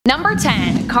Number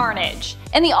 10. Carnage.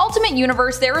 In the Ultimate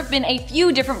Universe, there have been a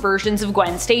few different versions of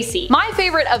Gwen Stacy. My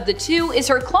favorite of the two is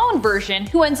her clone version,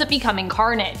 who ends up becoming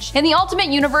Carnage. In the Ultimate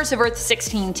Universe of Earth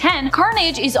 1610,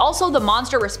 Carnage is also the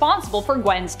monster responsible for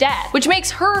Gwen's death, which makes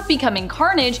her becoming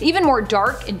Carnage even more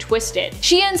dark and twisted.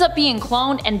 She ends up being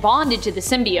cloned and bonded to the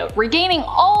symbiote, regaining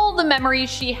all the memories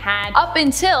she had up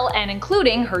until and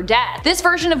including her death. This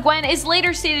version of Gwen is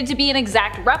later stated to be an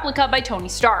exact replica by Tony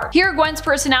Stark. Here, Gwen's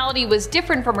personality was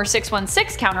different from her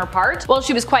 616 counterpart. While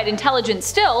she was quite intelligent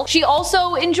still, she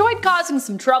also enjoyed causing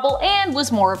some trouble and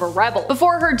was more of a rebel.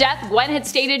 Before her death, Gwen had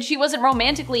stated she wasn't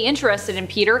romantically interested in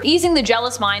Peter, easing the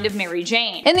jealous mind of Mary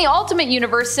Jane. In the Ultimate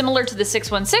Universe, similar to the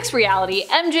 616 reality,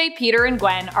 MJ, Peter, and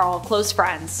Gwen are all close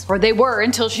friends. Or they were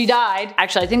until she died.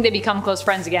 Actually, I think they become close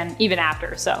friends again even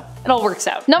after, so it all works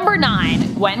out. Number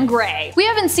 9. Gwen Grey. We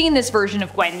haven't seen this version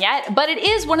of Gwen yet, but it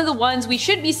is one of the ones we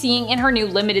should be seeing in her new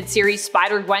limited series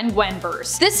Spider-Gwen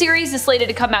Gwenverse. This series is slated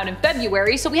to come out in February,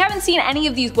 so we haven't seen any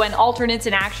of these Gwen alternates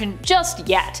in action just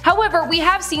yet. However, we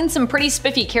have seen some pretty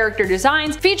spiffy character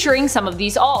designs featuring some of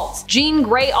these alts. Jean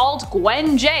Grey alt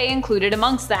Gwen J included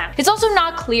amongst them. It's also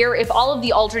not clear if all of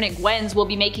the alternate Gwens will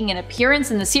be making an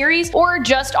appearance in the series or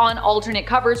just on alternate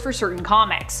covers for certain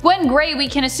comics. Gwen Grey, we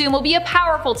can assume, will be a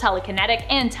powerful telekinetic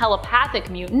and telepathic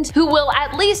mutant who will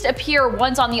at least appear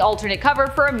once on the alternate cover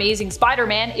for Amazing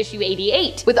Spider-Man issue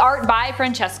 88, with art by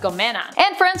Francesco Manna.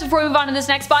 And friends, before we move on to this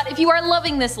next spot, if you are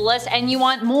loving this list and you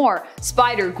want more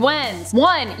Spider-Gwens,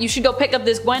 1. You should go pick up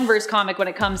this Gwenverse comic when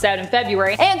it comes out in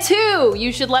February, and 2.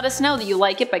 You should let us know that you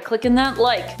like it by clicking that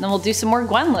like. Then we'll do some more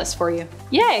Gwen lists for you.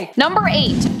 Yay! Number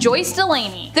 8. Joyce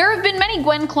Delaney. There have been many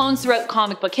Gwen clones throughout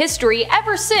comic book history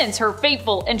ever since her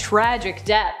fateful and tragic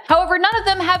death. However, none of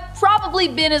them have probably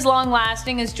been as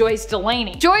long-lasting as Joyce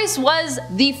Delaney. Joyce was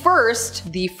the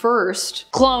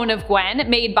first clone of Gwen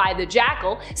made by the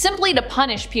Jackal, simply to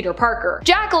punish Peter Parker.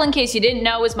 Jackal, in case you didn't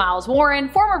know, is Miles Warren,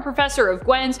 former professor of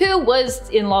Gwen's, who was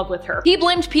in love with her. He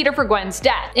blamed Peter for Gwen's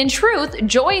death. In truth,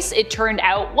 Joyce, it turned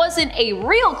out, wasn't a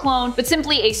real clone, but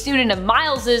simply a student of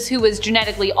Miles's who was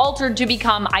genetically altered to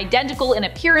become identical in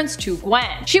appearance to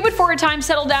Gwen. She would for a time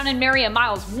settle down and marry a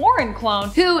Miles Warren clone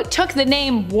who took the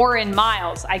name Warren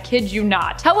Miles. I kid you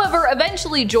not. However,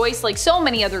 eventually Joyce, like so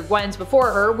many other Gwens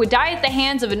before her, would die at the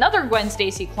hands of another Gwen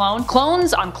Stacy clone.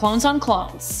 Clones on clones on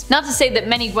clones. Not to say that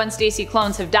many Gwen Stacy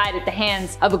clones have died at the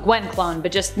hands of a Gwen clone,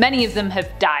 but just many of them have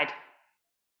died.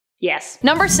 Yes.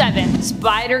 Number 7.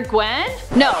 Spider-Gwen?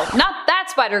 No, not that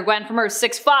Spider-Gwen from Earth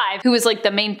 65, who is like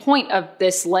the main point of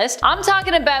this list. I'm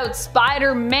talking about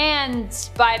Spider-Man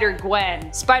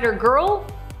Spider-Gwen. Spider-Girl?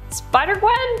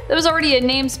 Spider-Gwen? There was already a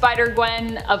name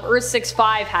Spider-Gwen of Earth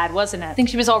 65 had, wasn't it? I think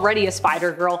she was already a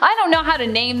Spider-Girl. I don't know how to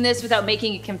name this without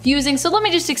making it confusing, so let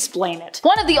me just explain it.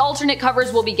 One of the alternate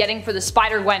covers we'll be getting for the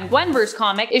Spider-Gwen Gwenverse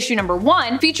comic, issue number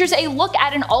 1, features a look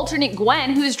at an alternate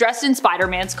Gwen who is dressed in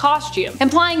Spider-Man's costume,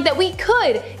 implying that we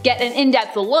could get an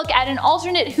in-depth look at an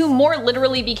alternate who more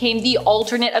literally became the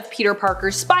alternate of Peter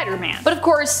Parker's Spider-Man, but of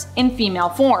course in female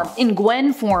form, in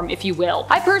Gwen form if you will.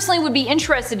 I personally would be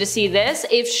interested to see this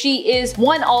if she is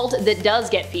one alt that does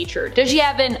get featured. Does she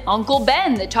have an Uncle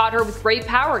Ben that taught her with great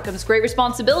power comes great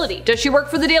responsibility? Does she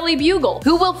work for the Daily Bugle?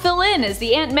 Who will fill in as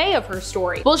the Aunt May of her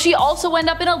story? Will she also end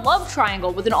up in a love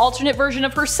triangle with an alternate version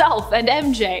of herself and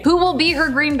MJ? Who will be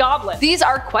her Green Goblin? These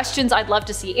are questions I'd love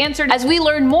to see answered as we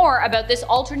learn more about this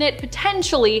alternate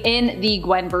potentially in the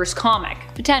Gwenverse comic.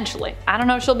 Potentially. I don't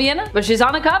know if she'll be in it, but she's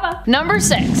on a cover. Number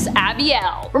 6.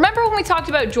 Abiel. Remember when we talked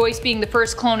about Joyce being the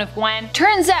first clone of Gwen?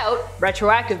 Turns out,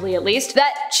 retroactively at least,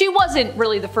 that she wasn't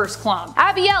really the first clone.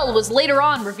 Abiel was later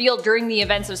on revealed during the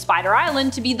events of Spider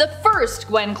Island to be the first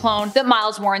Gwen clone that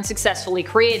Miles Warren successfully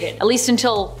created, at least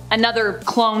until another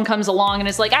clone comes along and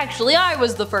is like, actually I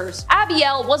was the first.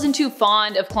 Abiel wasn't too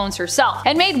fond of clones herself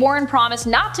and made Warren promise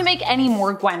not to make any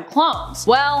more Gwen clones.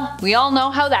 Well, we all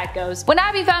know how that goes. When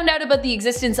Abby found out about the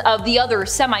existence of the other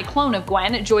semi-clone of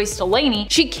Gwen, Joyce Delaney,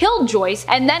 she killed Joyce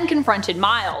and then confronted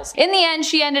Miles. In the end,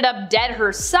 she ended up dead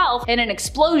herself in an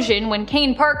explosion when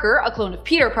Kane Parker, a clone of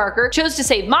Peter Parker, chose to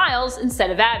save Miles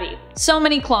instead of Abby. So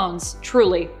many clones,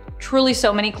 truly. Truly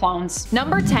so many clones.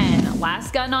 Number 10.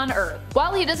 Last Gun on Earth.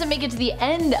 While he doesn't make it to the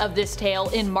end of this tale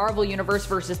in Marvel Universe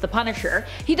vs. The Punisher,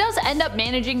 he does end up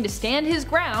managing to stand his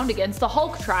ground against the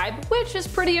Hulk tribe, which is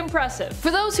pretty impressive. For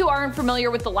those who aren't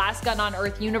familiar with the Last Gun on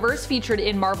Earth universe featured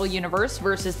in Marvel Universe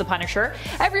vs. The Punisher,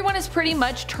 everyone is pretty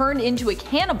much turned into a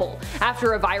cannibal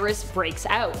after a virus breaks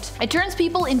out. It turns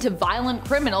people into violent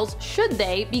criminals should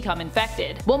they become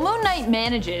infected. Well, Moon Knight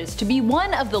manages to be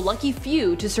one of the lucky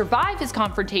few to survive his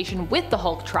confrontation with the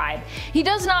Hulk tribe. He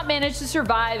does not manage managed to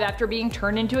survive after being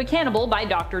turned into a cannibal by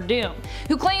Dr. Doom,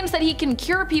 who claims that he can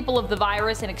cure people of the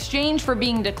virus in exchange for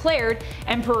being declared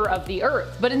Emperor of the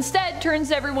Earth, but instead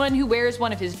turns everyone who wears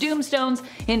one of his Doomstones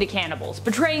into cannibals,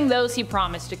 betraying those he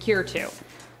promised a cure to.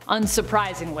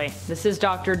 Unsurprisingly, this is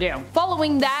Dr. Doom.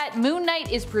 Following that, Moon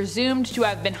Knight is presumed to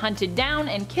have been hunted down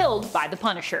and killed by the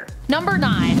Punisher. Number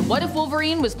 9. What if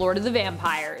Wolverine was Lord of the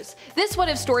Vampires? This What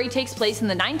If story takes place in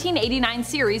the 1989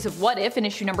 series of What If in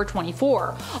issue number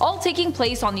 24, all taking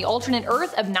place on the alternate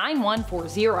Earth of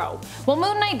 9140. While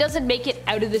Moon Knight doesn't make it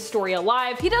out of this story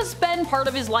alive, he does spend part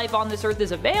of his life on this Earth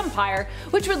as a vampire,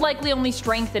 which would likely only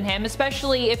strengthen him,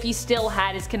 especially if he still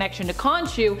had his connection to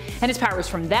Khonshu and his powers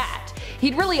from that.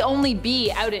 He'd really only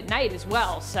be out at night as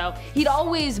well, so he'd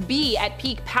always be at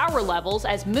peak power levels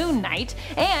as Moon Knight,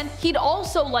 and he'd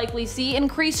also likely see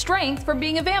increased strength from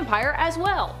being a vampire as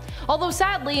well, although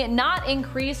sadly not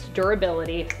increased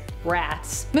durability.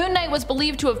 Rats. Moon Knight was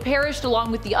believed to have perished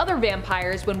along with the other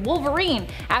vampires when Wolverine,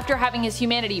 after having his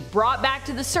humanity brought back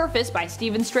to the surface by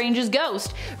Stephen Strange's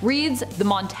ghost, reads the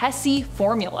Montesi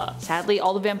formula. Sadly,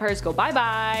 all the vampires go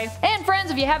bye-bye. And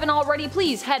friends, if you haven't already,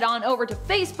 please head on over to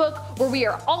Facebook, where we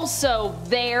are also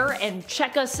there, and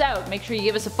check us out. Make sure you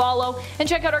give us a follow and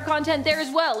check out our content there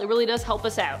as well. It really does help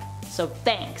us out. So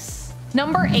thanks.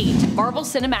 Number 8. Marvel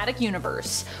Cinematic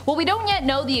Universe. While we don't yet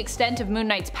know the extent of Moon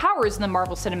Knight's powers in the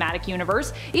Marvel Cinematic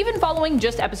Universe, even following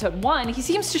just episode 1, he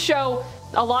seems to show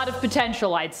a lot of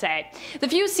potential, I'd say. The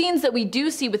few scenes that we do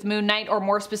see with Moon Knight, or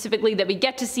more specifically that we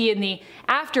get to see in the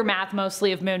aftermath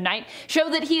mostly of Moon Knight, show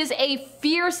that he is a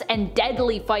fierce and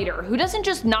deadly fighter who doesn't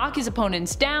just knock his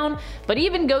opponents down, but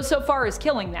even goes so far as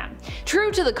killing them.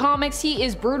 True to the comics, he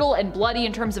is brutal and bloody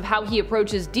in terms of how he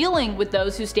approaches dealing with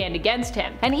those who stand against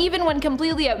him, and even when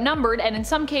completely outnumbered and in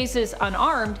some cases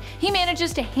unarmed, he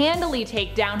manages to handily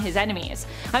take down his enemies.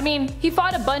 I mean, he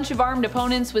fought a bunch of armed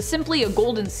opponents with simply a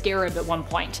golden scarab at one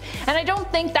point, and I don't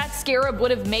think that scarab would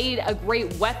have made a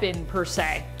great weapon per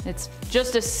se. It's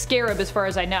just a scarab as far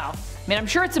as I know. I mean, I'm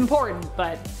sure it's important,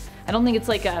 but I don't think it's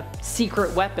like a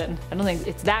secret weapon. I don't think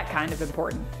it's that kind of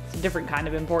important. It's a different kind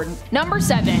of important. Number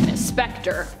 7.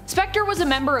 Spectre. Spectre was a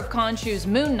member of Khonshu's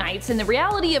Moon Knights in the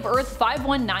reality of Earth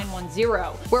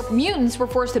 51910, where mutants were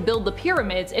forced to build the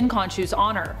pyramids in Khonshu's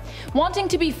honor. Wanting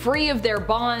to be free of their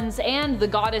bonds and the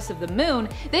goddess of the moon,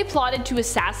 they plotted to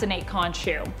assassinate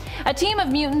Khonshu. A team of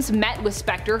mutants met with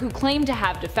Spectre, who claimed to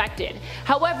have defected.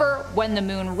 However, when the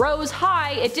moon rose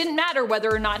high, it didn't matter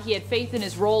whether or not he had faith in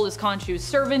his role as Khonshu's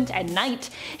servant and knight.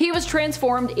 He was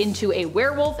transformed into a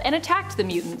werewolf and attacked the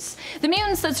mutants. The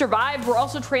mutants that survived were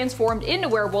also transformed into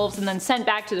werewolves and then sent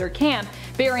back to their camp,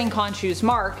 bearing Khonshu's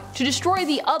mark, to destroy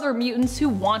the other mutants who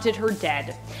wanted her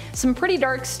dead. Some pretty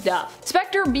dark stuff.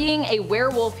 Spectre being a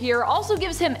werewolf here also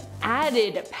gives him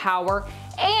added power,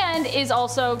 and is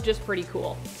also just pretty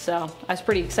cool, so I was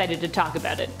pretty excited to talk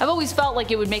about it. I've always felt like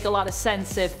it would make a lot of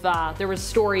sense if there was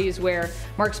stories where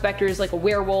Mark Spector is like a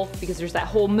werewolf, because there's that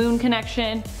whole moon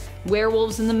connection,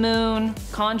 werewolves in the moon,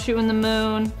 Khonshu in the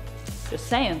moon, just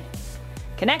saying.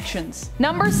 Connections.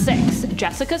 Number 6.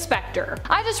 Jessica Spectre.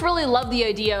 I just really love the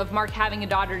idea of Mark having a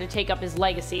daughter to take up his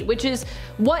legacy, which is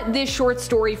what this short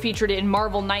story featured in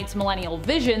Marvel Knights Millennial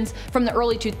Visions from the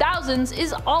early 2000s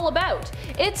is all about.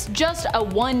 It's just a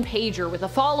one-pager with a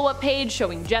follow-up page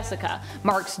showing Jessica,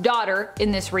 Mark's daughter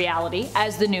in this reality,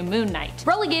 as the new Moon Knight.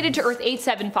 Relegated to Earth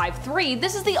 8753,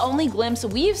 this is the only glimpse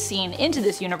we've seen into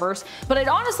this universe, but I'd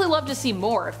honestly love to see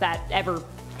more if that ever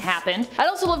happened. I'd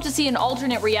also love to see an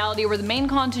alternate reality where the main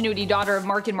continuity daughter of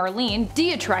Mark and Marlene,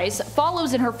 Beatrice,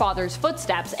 follows in her father's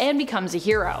footsteps and becomes a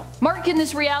hero. Mark in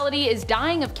this reality is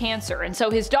dying of cancer, and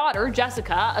so his daughter,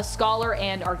 Jessica, a scholar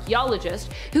and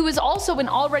archaeologist, who is also an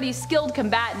already skilled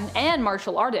combatant and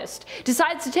martial artist,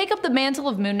 decides to take up the mantle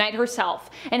of Moon Knight herself,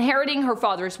 inheriting her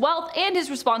father's wealth and his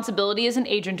responsibility as an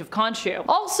agent of Khonshu.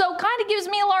 Also, kinda gives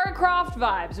me Lara Croft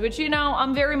vibes, which, you know,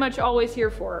 I'm very much always here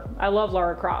for. I love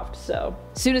Lara Croft, so.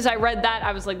 As soon as I read that,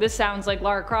 I was like, this sounds like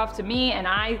Lara Croft to me, and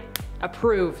I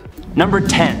approve. Number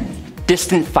 10.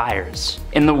 Distant Fires.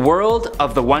 In the world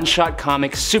of the one-shot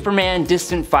comic Superman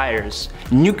Distant Fires,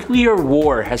 nuclear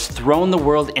war has thrown the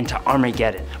world into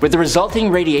Armageddon, with the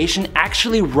resulting radiation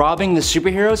actually robbing the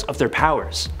superheroes of their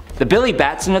powers. The Billy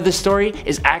Batson of this story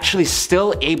is actually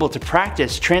still able to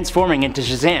practice transforming into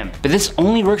Shazam, but this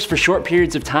only works for short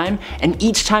periods of time, and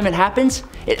each time it happens,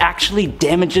 it actually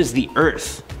damages the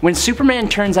Earth. When Superman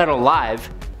turns out alive,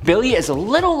 Billy is a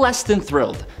little less than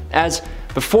thrilled, as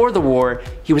before the war,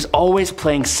 he was always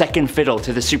playing second fiddle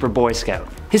to the Super Boy Scout.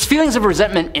 His feelings of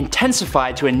resentment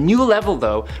intensify to a new level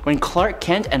though when Clark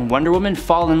Kent and Wonder Woman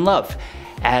fall in love,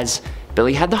 as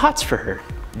Billy had the hots for her.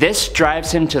 This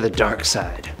drives him to the dark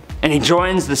side. and he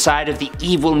joins the side of the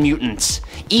evil mutants,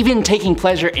 even taking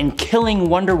pleasure in killing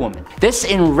Wonder Woman. This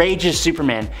enrages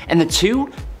Superman, and the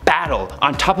two battle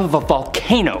on top of a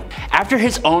volcano. After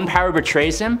his own power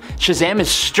betrays him, Shazam is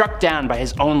struck down by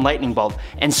his own lightning bolt,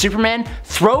 and Superman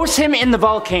throws him in the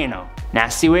volcano.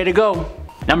 Nasty way to go.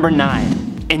 Number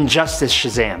 9. Injustice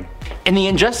Shazam. In the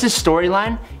Injustice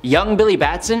storyline, young Billy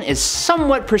Batson is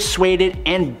somewhat persuaded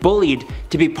and bullied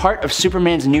to be part of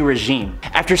Superman's new regime.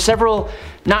 After several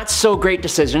not so great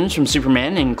decisions from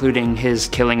Superman, including his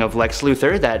killing of Lex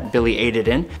Luthor that Billy aided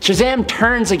in, Shazam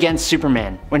turns against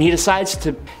Superman when he decides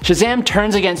to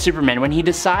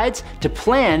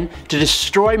plan to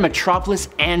destroy Metropolis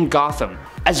and Gotham,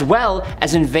 as well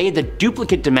as invade the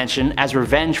duplicate dimension as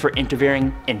revenge for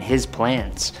interfering in his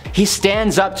plans. He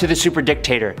stands up to the super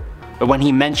dictator, but when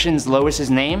he mentions Lois's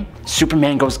name,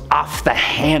 Superman goes off the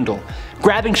handle,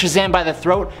 grabbing Shazam by the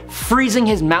throat, freezing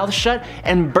his mouth shut,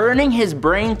 and burning his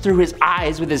brain through his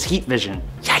eyes with his heat vision.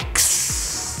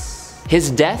 Yikes!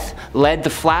 His death led the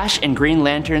Flash and Green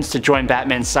Lanterns to join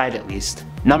Batman's side at least.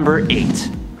 Number 8.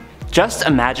 Just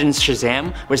Imagine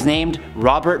Shazam was named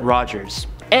Robert Rogers.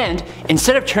 And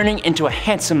instead of turning into a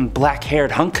handsome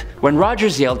black-haired hunk, when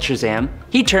Rogers yelled Shazam,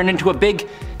 he turned into a big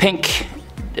pink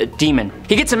demon.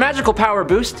 He gets a magical power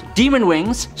boost, demon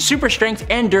wings, super strength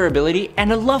and durability,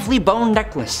 and a lovely bone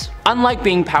necklace. Unlike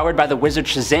being powered by the wizard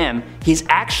Shazam, he's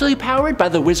actually powered by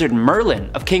the wizard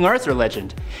Merlin of King Arthur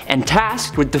legend, and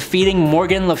tasked with defeating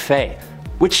Morgan Le Fay,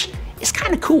 which is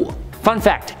kinda cool. Fun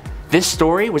fact, this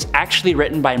story was actually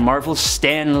written by Marvel's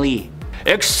Stan Lee.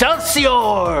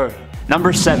 Excelsior!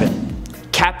 Number 7.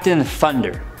 Captain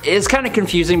Thunder. It's kind of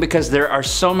confusing because there are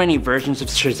so many versions of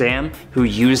Shazam who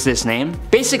use this name.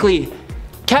 Basically,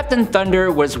 Captain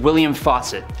Thunder was William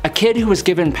Fawcett, a kid who was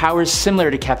given powers similar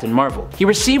to Captain Marvel. He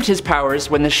received his powers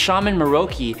when the shaman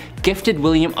Miroki gifted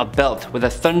William a belt with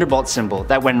a thunderbolt symbol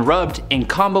that, when rubbed in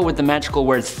combo with the magical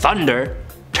word thunder,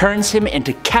 turns him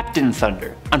into Captain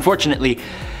Thunder. Unfortunately,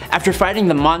 after fighting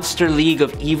the Monster League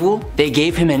of Evil, they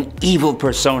gave him an evil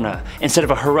persona instead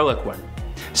of a heroic one.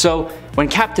 So when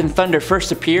Captain Thunder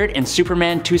first appeared in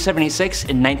Superman 276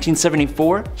 in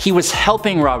 1974, he was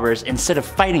helping robbers instead of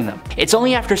fighting them. It's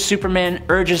only after Superman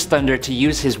urges Thunder to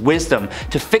use his wisdom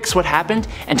to fix what happened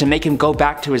and to make him go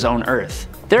back to his own Earth.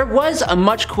 There was a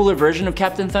much cooler version of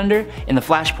Captain Thunder in the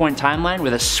Flashpoint timeline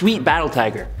with a sweet battle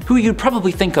tiger, who you'd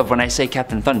probably think of when I say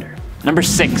Captain Thunder. Number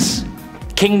 6.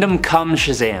 Kingdom Come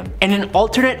Shazam. In an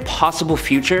alternate possible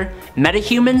future,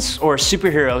 metahumans or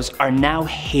superheroes are now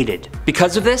hated.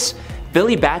 Because of this,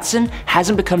 Billy Batson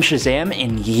hasn't become Shazam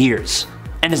in years,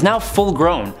 and is now full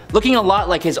grown, looking a lot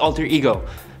like his alter ego,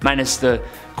 minus the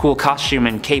cool costume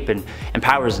and cape and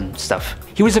powers and stuff.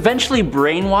 He was eventually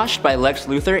brainwashed by Lex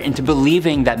Luthor into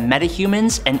believing that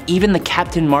metahumans and even the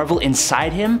Captain Marvel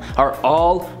inside him are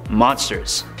all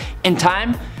monsters. In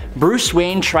time, Bruce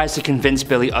Wayne tries to convince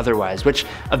Billy otherwise, which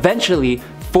eventually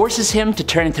forces him to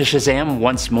turn into Shazam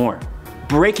once more,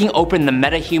 breaking open the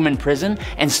metahuman prison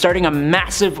and starting a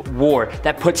massive war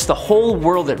that puts the whole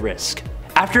world at risk.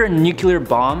 After a nuclear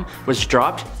bomb was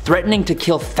dropped, threatening to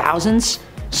kill thousands,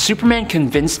 Superman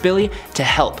convinced Billy to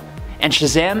help, and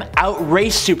Shazam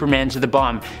outraced Superman to the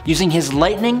bomb, using his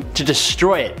lightning to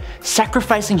destroy it,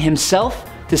 sacrificing himself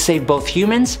to save both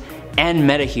humans and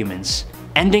metahumans,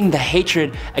 ending the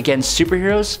hatred against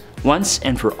superheroes once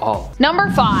and for all.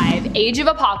 Number 5. Age of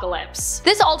Apocalypse.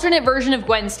 This alternate version of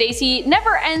Gwen Stacy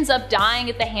never ends up dying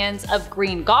at the hands of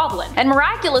Green Goblin, and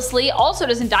miraculously also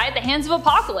doesn't die at the hands of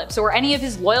Apocalypse or any of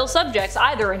his loyal subjects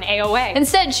either in AOA.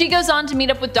 Instead, she goes on to meet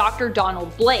up with Dr.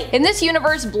 Donald Blake. In this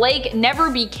universe, Blake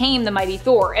never became the Mighty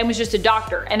Thor and was just a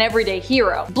doctor, an everyday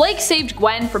hero. Blake saved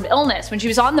Gwen from illness when she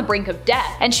was on the brink of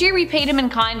death, and she repaid him in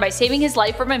kind by saving his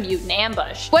life from a mutant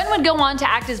ambush. Gwen would go on to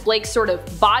act as Blake's sort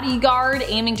of bodyguard,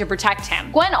 aiming to protect him.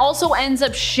 Gwen also ends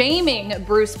up shaming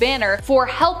Bruce Banner for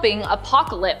helping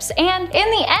Apocalypse, and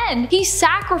in the end, he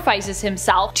sacrifices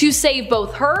himself to save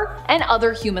both her and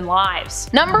other human lives.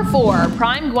 Number 4.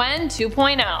 Prime Gwen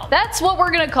 2.0. That's what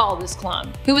we're gonna call this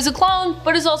clone, who is a clone,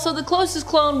 but is also the closest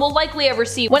clone we'll likely ever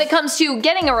see when it comes to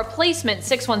getting a replacement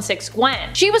 616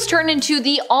 Gwen. She was turned into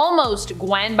the almost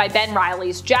Gwen by Ben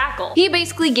Reilly's Jackal. He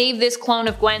basically gave this clone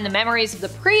of Gwen the memories of the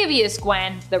previous Gwen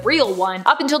Gwen, the real one,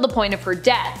 up until the point of her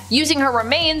death, using her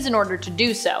remains in order to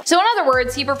do so. So in other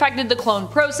words, he perfected the clone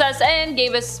process and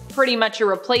gave us pretty much a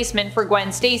replacement for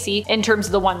Gwen Stacy in terms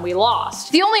of the one we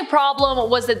lost. The only problem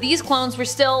was that these clones were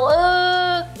still,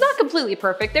 not completely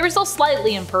perfect, they were still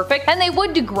slightly imperfect, and they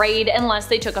would degrade unless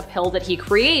they took a pill that he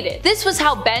created. This was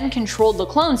how Ben controlled the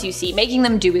clones, you see, making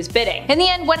them do his bidding. In the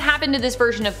end, what happened to this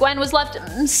version of Gwen was left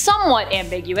somewhat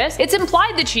ambiguous. It's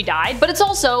implied that she died, but it's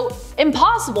also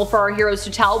impossible for our heroes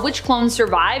to tell which clones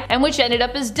survived and which ended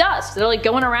up as dust. They're like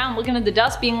going around looking at the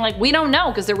dust being like, we don't know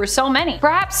because there were so many.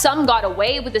 Perhaps some got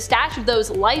away with a stash of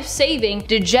those life-saving,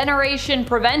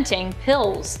 degeneration-preventing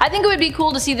pills. I think it would be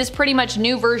cool to see this pretty much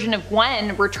new version of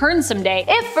Gwen return someday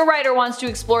if a writer wants to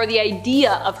explore the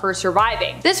idea of her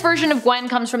surviving. This version of Gwen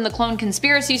comes from the Clone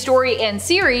Conspiracy story and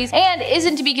series and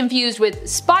isn't to be confused with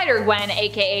Spider-Gwen,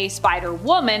 aka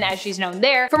Spider-Woman as she's known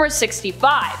there, from her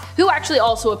 65, who actually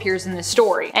also appears in this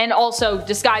story and also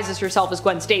disguises herself as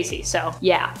Gwen Stacy, so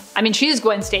yeah. I mean, she is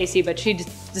Gwen Stacy, but she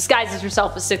disguises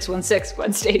herself as 616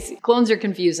 Gwen Stacy. Clones are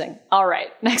confusing.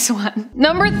 Alright, next one.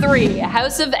 Number 3,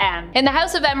 House of M. In the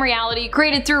House of M reality,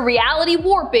 created through reality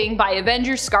warping by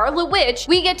Avengers Scarlet Witch,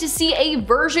 we get to see a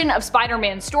version of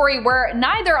Spider-Man's story where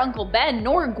neither Uncle Ben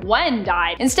nor Gwen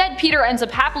died. Instead, Peter ends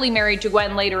up happily married to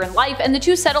Gwen later in life, and the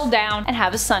two settle down and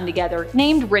have a son together,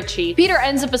 named Richie. Peter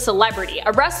ends up a celebrity,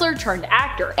 a wrestler turned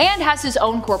actor, and has his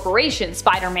own corporation,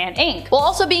 Spider-Man Inc., while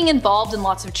also being involved in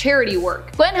lots of charity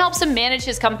work. Gwen helps him manage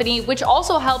his company, which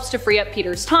also helps to free up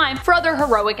Peter's time for other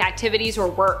heroic activities or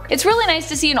work. It's really nice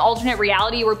to see an alternate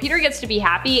reality where Peter gets to be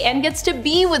happy and gets to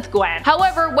be with Gwen.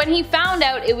 However, when he found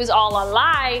out it was all a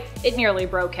lie, it nearly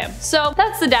broke him. So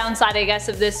that's the downside, I guess,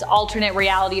 of this alternate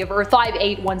reality of Earth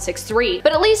 58163.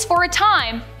 But at least for a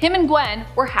time, him and Gwen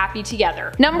were happy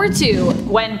together. Number 2,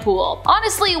 Gwenpool.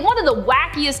 Honestly, one of the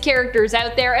wackiest characters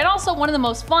out there and also one of the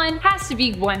most fun has to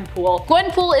be Gwenpool.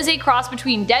 Gwenpool is a cross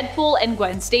between Deadpool and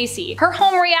Gwen Stacy. Her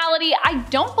home reality I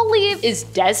don't believe is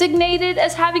designated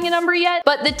as having a number yet,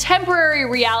 but the temporary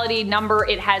reality number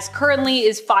it has currently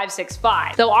is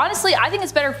 565. Though honestly, I think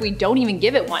it's better if we don't even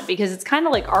give it one because it's kind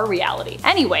of like our reality.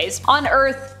 Anyways, on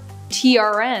Earth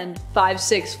TRN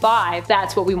 565,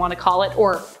 that's what we want to call it,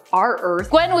 or our Earth,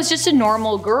 Gwen was just a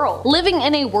normal girl, living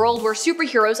in a world where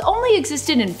superheroes only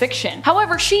existed in fiction.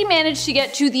 However, she managed to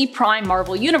get to the Prime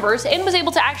Marvel universe and was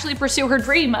able to actually pursue her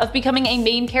dream of becoming a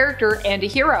main character and a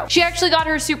hero. She actually got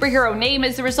her superhero name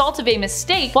as the result of a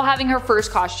mistake while having her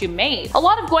first costume made. A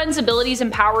lot of Gwen's abilities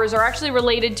and powers are actually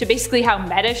related to basically how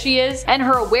meta she is and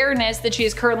her awareness that she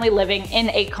is currently living in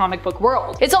a comic book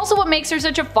world. It's also what makes her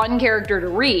such a fun character to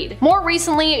read. More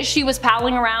recently, she was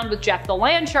palling around with Jeff the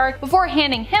Landshark before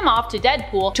handing him off to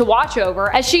Deadpool to watch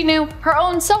over, as she knew her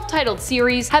own self-titled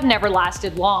series have never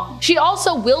lasted long. She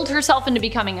also willed herself into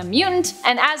becoming a mutant,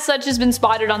 and as such has been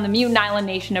spotted on the mutant island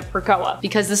nation of Krakoa,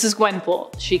 because this is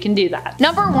Gwenpool. She can do that.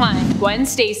 Number 1, Gwen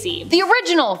Stacy. The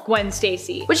original Gwen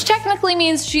Stacy, which technically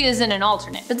means she isn't an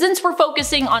alternate, but since we're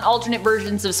focusing on alternate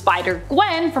versions of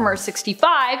Spider-Gwen from Earth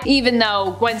 65, even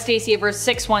though Gwen Stacy of Earth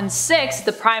 616,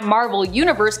 the Prime Marvel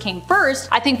universe, came first,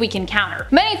 I think we can counter.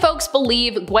 Many folks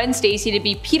believe Gwen Stacy to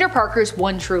be Peter Parker's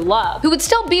one true love, who would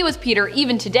still be with Peter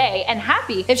even today and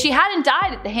happy if she hadn't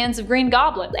died at the hands of Green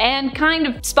Goblin and kind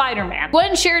of Spider-Man.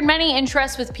 Gwen shared many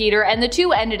interests with Peter and the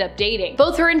two ended up dating.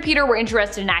 Both her and Peter were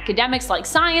interested in academics like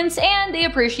science and they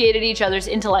appreciated each other's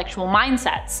intellectual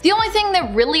mindsets. The only thing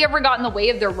that really ever got in the way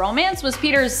of their romance was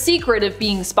Peter's secret of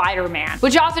being Spider-Man,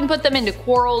 which often put them into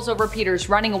quarrels over Peter's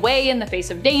running away in the face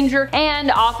of danger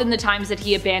and often the times that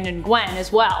he abandoned Gwen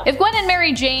as well. If Gwen and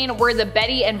Mary Jane were the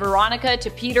Betty and Veronica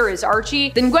to Peter as Archie,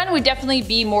 then Gwen would definitely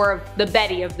be more of the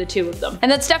Betty of the two of them.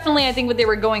 And that's definitely, I think, what they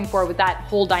were going for with that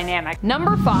whole dynamic.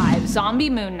 Number 5, Zombie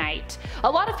Moon Knight. A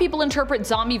lot of people interpret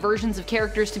zombie versions of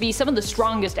characters to be some of the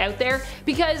strongest out there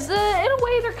because, in a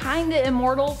way, they're kinda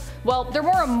immortal. Well, they're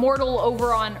more immortal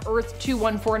over on Earth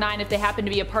 2149 if they happen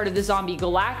to be a part of the zombie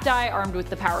Galacti armed with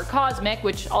the power cosmic,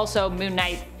 which also Moon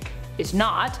Knight is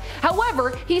not.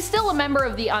 However, he's still a member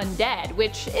of the undead,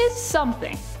 which is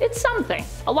something. It's something.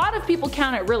 A lot of people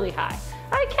count it really high.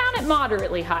 I count it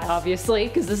moderately high, obviously,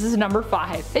 because this is number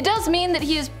 5. It does mean that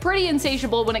he is pretty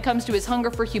insatiable when it comes to his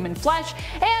hunger for human flesh,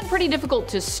 and pretty difficult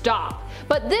to stop.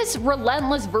 But this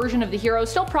relentless version of the hero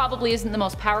still probably isn't the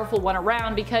most powerful one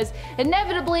around, because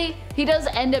inevitably he does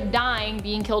end up dying,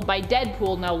 being killed by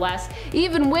Deadpool no less,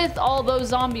 even with all those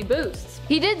zombie boosts.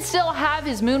 He did still have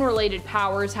his moon-related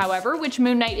powers, however, which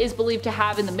Moon Knight is believed to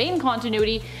have in the main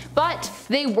continuity, but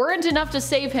they weren't enough to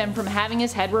save him from having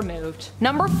his head removed.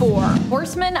 Number 4.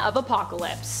 Horseman of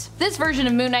Apocalypse. This version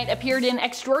of Moon Knight appeared in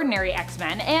Extraordinary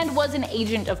X-Men and was an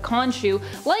agent of Khonshu,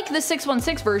 like the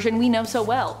 616 version we know so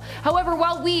well. However,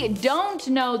 while we don't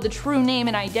know the true name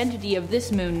and identity of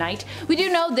this Moon Knight, we do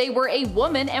know they were a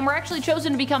woman and were actually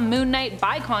chosen to become Moon Knight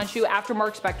by Khonshu after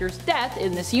Mark Spector's death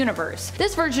in this universe.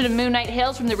 This version of Moon Knight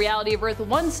hails from the reality of Earth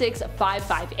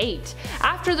 16558.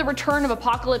 After the return of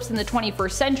Apocalypse in the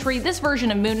 21st century, this version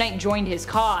of Moon Knight joined his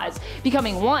cause,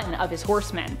 becoming one of his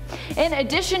horsemen. In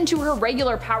addition to her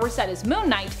regular power set as Moon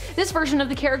Knight, this version of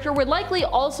the character would likely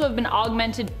also have been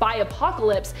augmented by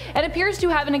Apocalypse and appears to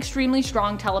have an extremely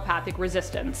strong telepathic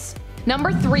resistance.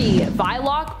 Number 3.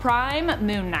 Viloc Prime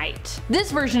Moon Knight.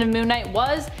 This version of Moon Knight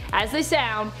was, as they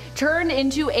sound, turned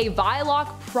into a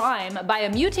Viloc Prime by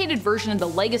a mutated version of the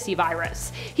Legacy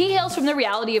virus. He hails from the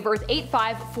reality of Earth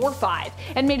 8545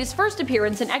 and made his first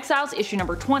appearance in Exiles issue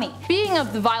number 20. Being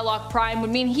of the Viloc Prime would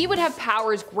mean he would have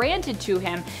powers granted to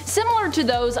him similar to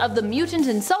those of the mutant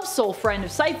and self-soul friend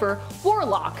of Cypher,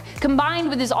 Warlock, combined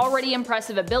with his already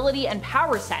impressive ability and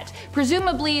power set,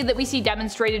 presumably that we see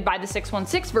demonstrated by the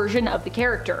 616 version of the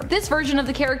character. This version of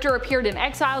the character appeared in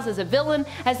Exiles as a villain,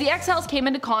 as the Exiles came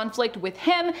into conflict with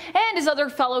him and his other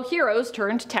fellow heroes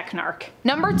turned Technarch.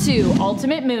 Number 2.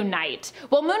 Ultimate Moon Knight.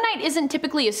 While Moon Knight isn't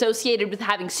typically associated with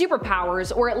having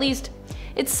superpowers, or at least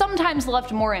it's sometimes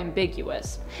left more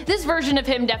ambiguous, this version of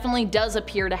him definitely does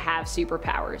appear to have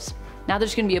superpowers. Now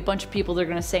there's going to be a bunch of people that are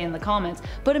going to say in the comments,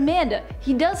 but Amanda,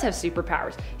 he does have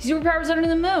superpowers. Superpowers under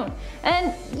the moon.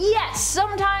 And yes,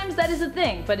 sometimes that is a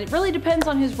thing, but it really depends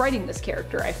on who's writing this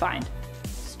character, I find.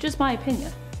 It's just my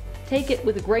opinion. Take it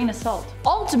with a grain of salt.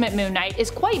 Ultimate Moon Knight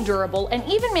is quite durable and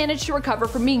even managed to recover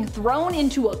from being thrown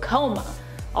into a coma.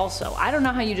 Also, I don't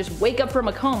know how you just wake up from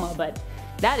a coma, but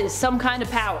that is some kind of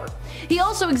power. He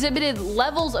also exhibited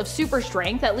levels of super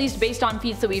strength, at least based on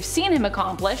feats that we've seen him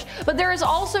accomplish, but there is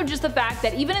also just the fact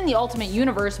that even in the Ultimate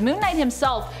Universe, Moon Knight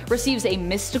himself receives a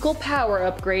mystical power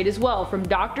upgrade as well from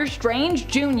Doctor Strange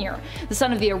Jr., the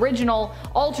son of the original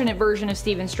alternate version of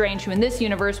Stephen Strange, who in this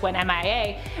universe went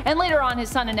MIA, and later on his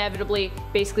son inevitably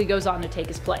basically goes on to take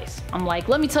his place. I'm like,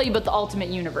 let me tell you about the Ultimate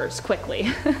Universe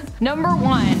quickly. Number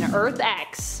 1. Earth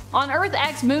X. On Earth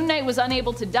X, Moon Knight was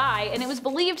unable to die, and it was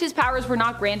believed his powers were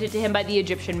not granted to him by the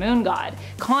Egyptian moon god,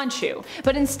 Khonshu,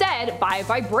 but instead by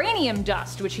vibranium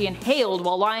dust, which he inhaled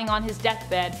while lying on his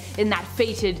deathbed in that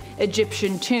fated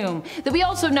Egyptian tomb that we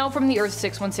also know from the Earth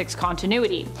 616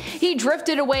 continuity. He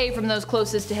drifted away from those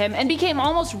closest to him and became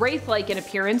almost wraith-like in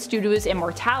appearance due to his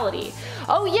immortality.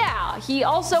 Oh yeah, he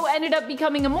also ended up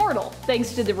becoming immortal,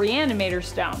 thanks to the Reanimator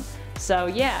Stone. So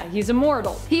yeah, he's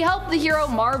immortal. He helped the hero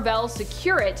Mar-Vell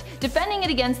secure it, defending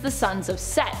it against the Sons of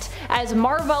Set, as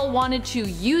Mar-Vell wanted to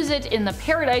use it in the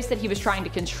paradise that he was trying to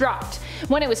construct.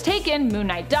 When it was taken, Moon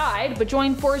Knight died, but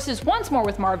joined forces once more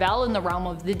with Mar-Vell in the realm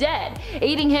of the dead,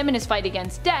 aiding him in his fight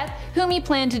against Death, whom he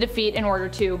planned to defeat in order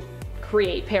to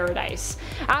create paradise.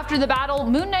 After the battle,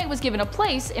 Moon Knight was given a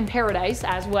place in paradise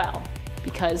as well.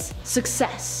 Because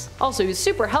success. Also, he's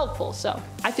super helpful, so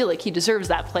I feel like he deserves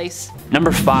that place.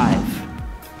 Number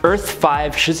 5. Earth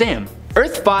 5 Shazam.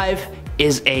 Earth 5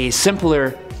 is a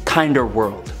simpler, kinder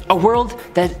world. A world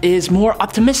that is more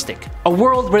optimistic. A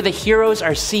world where the heroes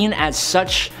are seen as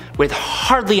such with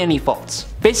hardly any faults.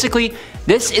 Basically,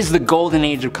 this is the golden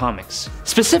age of comics.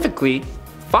 Specifically,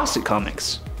 Fawcett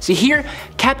Comics. See here,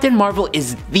 Captain Marvel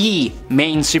is the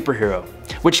main superhero,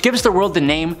 which gives the world the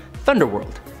name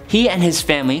Thunderworld. He and his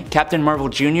family, Captain Marvel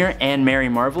Jr. and Mary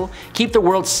Marvel, keep the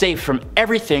world safe from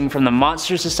everything from the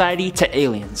Monster Society to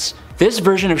aliens. This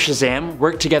version of Shazam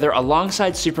worked together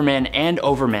alongside Superman and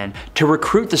Overman to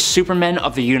recruit the Supermen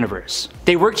of the universe.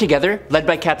 They worked together, led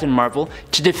by Captain Marvel,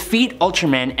 to defeat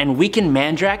Ultraman and weaken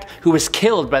Mandrake, who was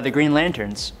killed by the Green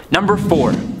Lanterns. Number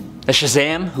 4. The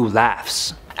Shazam Who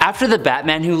Laughs. After the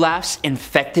Batman Who Laughs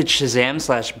infected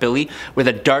Shazam/Billy with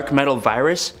a dark metal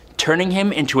virus, turning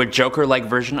him into a Joker-like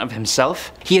version of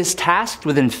himself, he is tasked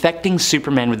with infecting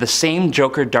Superman with the same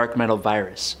Joker dark metal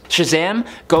virus. Shazam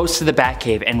goes to the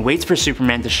Batcave and waits for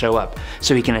Superman to show up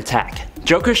so he can attack.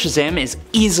 Joker Shazam is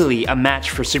easily a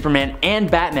match for Superman and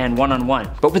Batman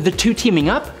one-on-one, but with the two teaming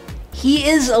up, he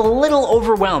is a little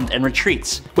overwhelmed and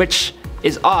retreats, which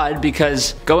is odd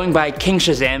because going by King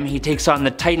Shazam, he takes on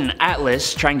the Titan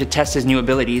Atlas trying to test his new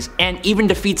abilities and even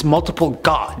defeats multiple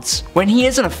gods. When he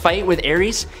is in a fight with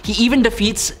Ares, he even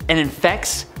defeats and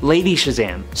infects Lady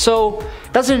Shazam. So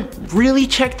doesn't really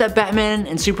check that Batman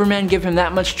and Superman give him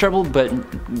that much trouble, but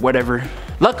whatever.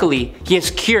 Luckily, he is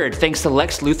cured thanks to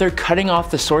Lex Luthor cutting off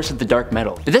the source of the dark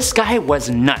metal. This guy was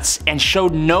nuts and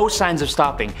showed no signs of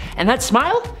stopping, and that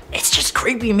smile? It's just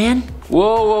creepy, man.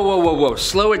 Whoa,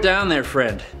 slow it down there,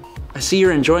 friend. I see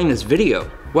you're enjoying this video.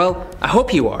 Well, I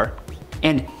hope you are.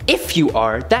 And if you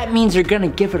are, that means you're gonna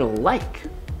give it a like.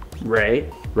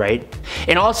 Right?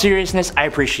 In all seriousness, I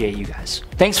appreciate you guys.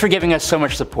 Thanks for giving us so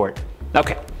much support.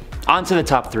 Okay, on to the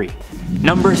top 3.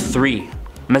 Number 3,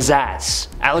 Mazaz,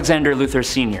 Alexander Luthor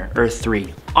Sr., Earth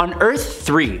 3. On Earth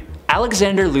 3,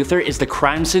 Alexander Luthor is the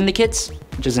crime syndicate's,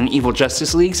 which is an evil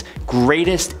Justice League's,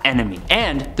 greatest enemy,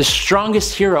 and the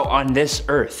strongest hero on this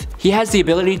Earth. He has the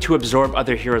ability to absorb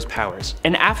other heroes' powers,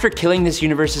 and after killing this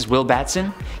universe's Will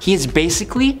Batson, he is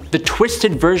basically the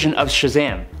twisted version of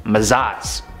Shazam,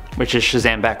 Mazaz, which is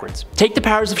Shazam backwards. Take the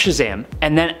powers of Shazam,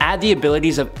 and then add the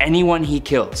abilities of anyone he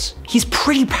kills. He's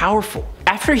pretty powerful.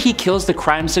 After he kills the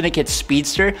crime syndicate's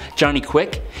speedster, Johnny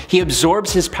Quick, he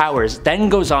absorbs his powers, then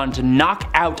goes on to knock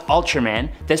out Ultraman,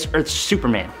 this Earth's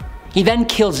Superman. He then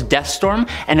kills Deathstorm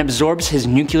and absorbs his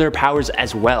nuclear powers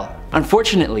as well.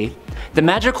 Unfortunately, the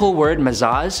magical word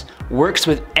Mazaz works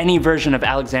with any version of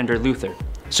Alexander Luthor.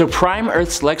 So Prime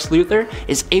Earth's Lex Luthor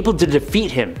is able to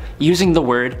defeat him using the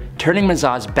word, turning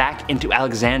Mazaz back into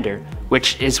Alexander,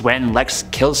 which is when Lex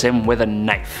kills him with a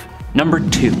knife. Number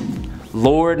 2,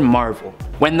 Lord Marvel.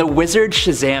 When the Wizard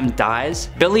Shazam dies,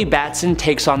 Billy Batson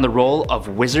takes on the role of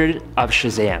Wizard of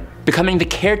Shazam, becoming the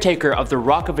caretaker of the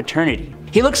Rock of Eternity.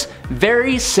 He looks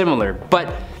very similar,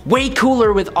 but way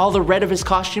cooler with all the red of his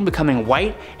costume becoming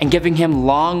white and giving him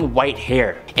long white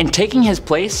hair. In taking his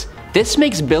place, this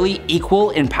makes Billy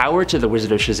equal in power to the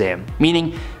Wizard of Shazam,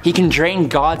 meaning he can drain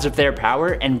gods of their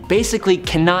power and basically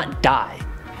cannot die.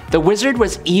 The Wizard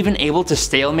was even able to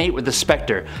stalemate with the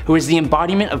Spectre, who is the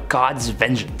embodiment of God's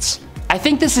vengeance. I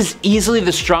think this is easily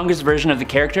the strongest version of the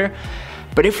character,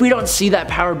 but if we don't see that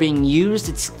power being used,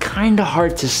 it's kinda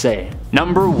hard to say.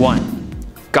 Number 1.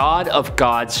 God of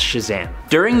Gods Shazam.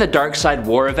 During the Darkseid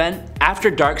War event, after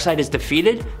Darkseid is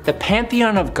defeated, the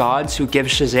pantheon of gods who give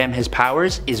Shazam his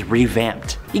powers is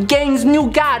revamped. He gains new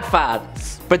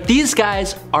godfathers. But these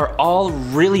guys are all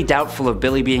really doubtful of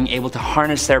Billy being able to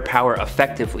harness their power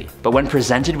effectively. But when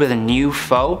presented with a new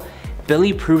foe,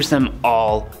 Billy proves them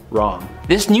all wrong.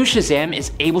 This new Shazam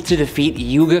is able to defeat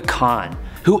Yuga Khan,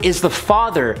 who is the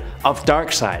father of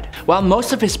Darkseid. While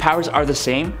most of his powers are the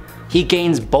same, he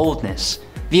gains boldness,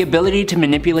 the ability to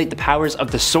manipulate the powers of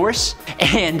the Source,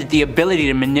 and the ability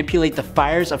to manipulate the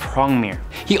fires of Hrongmir.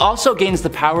 He also gains the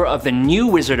power of the new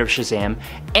Wizard of Shazam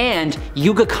and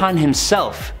Yuga Khan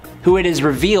himself, who it is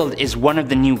revealed is one of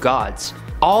the new gods.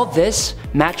 All this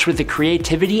matched with the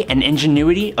creativity and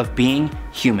ingenuity of being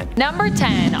human. Number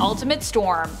 10, Ultimate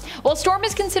Storm. While Storm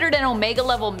is considered an Omega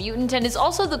level mutant and is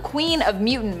also the queen of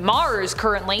mutant Mars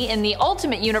currently in the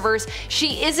Ultimate Universe,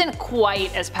 she isn't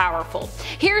quite as powerful.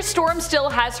 Here Storm still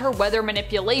has her weather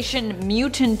manipulation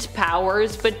mutant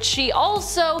powers, but she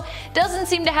also doesn't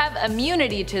seem to have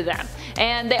immunity to them,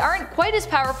 and they aren't quite as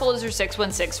powerful as her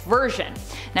 616 version.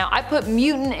 Now I put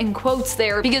mutant in quotes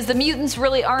there because the mutants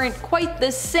really aren't quite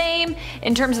the same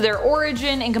in terms of their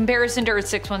origin in comparison to Earth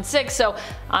 616, so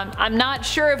I'm not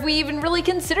sure if we even really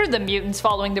consider them mutants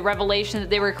following the revelation that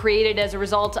they were created as a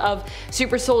result of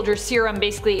Super Soldier Serum,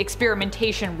 basically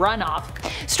experimentation runoff.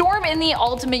 Storm in the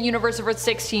Ultimate Universe of Earth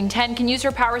 1610 can use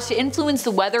her powers to influence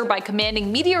the weather by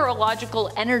commanding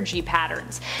meteorological energy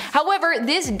patterns. However,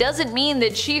 this doesn't mean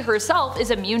that she herself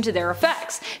is immune to their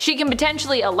effects. She can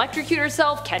potentially electrocute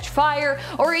herself, catch fire,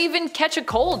 or even catch a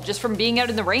cold just from being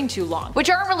out in the rain too long, which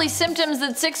aren't really symptoms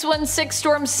that 616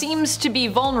 Storm seems to be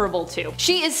vulnerable to.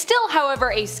 She is still,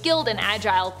 however, a skilled and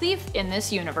agile thief in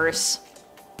this universe.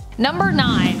 Number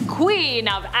 9, Queen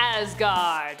of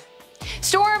Asgard.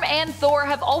 Storm and Thor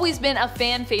have always been a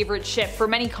fan favorite ship for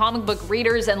many comic book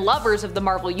readers and lovers of the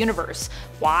Marvel Universe.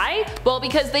 Why? Well,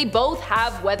 because they both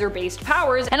have weather-based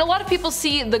powers, and a lot of people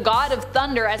see the God of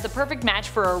Thunder as the perfect match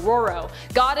for Aurora,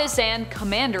 goddess and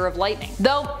commander of lightning.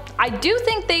 Though, I do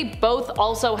think they both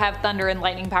also have thunder and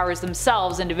lightning powers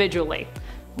themselves individually.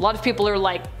 A lot of people are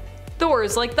like, Thor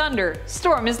is like thunder,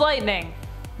 Storm is lightning.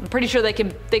 I'm pretty sure they can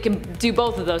do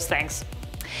both of those things.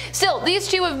 Still, these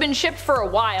two have been shipped for a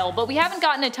while, but we haven't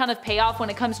gotten a ton of payoff when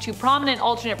it comes to prominent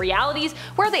alternate realities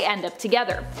where they end up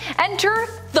together. Enter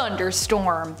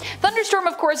Thunderstorm. Thunderstorm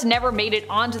of course never made it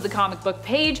onto the comic book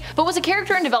page, but was a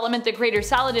character in development that creators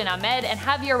Saladin Ahmed and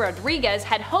Javier Rodriguez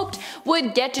had hoped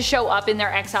would get to show up in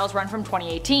their Exiles run from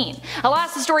 2018.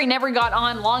 Alas, the story never got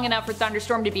on long enough for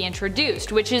Thunderstorm to be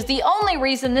introduced, which is the only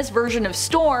reason this version of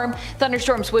Storm,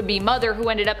 Thunderstorm's would-be mother who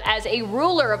ended up as a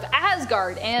ruler of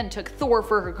Asgard and took Thor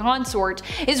for her consort,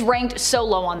 is ranked so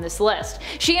low on this list.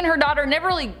 She and her daughter never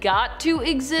really got to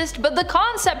exist, but the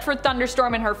concept for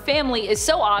Thunderstorm and her family is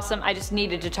so awesome I just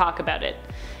needed to talk about it.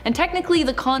 And technically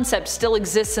the concept still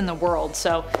exists in the world,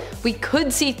 so we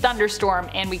could see Thunderstorm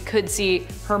and we could see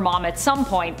her mom at some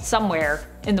point somewhere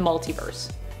in the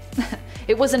multiverse.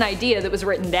 It was an idea that was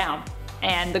written down,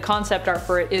 and the concept art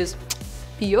for it is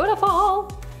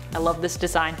beautiful. I love this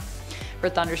design for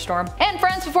Thunderstorm. And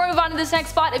friends, before we move on to this next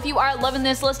spot, if you are loving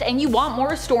this list and you want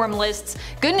more Storm lists,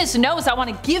 goodness knows I want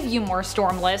to give you more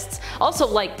Storm lists. Also,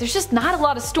 like, there's just not a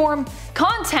lot of Storm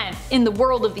content in the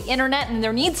world of the internet, and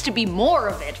there needs to be more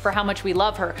of it for how much we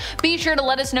love her. Be sure to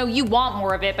let us know you want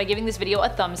more of it by giving this video a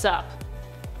thumbs up.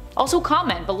 Also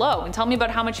comment below and tell me about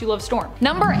how much you love Storm.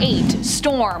 Number 8.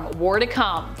 Storm, War to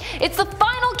Come. It's the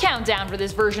final countdown for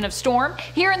this version of Storm.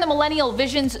 Here in the Millennial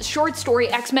Visions short story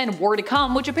X-Men War to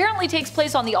Come, which apparently takes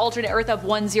place on the alternate Earth of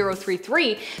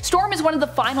 1033, Storm is one of the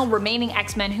final remaining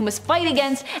X-Men who must fight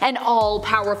against an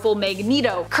all-powerful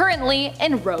Magneto, currently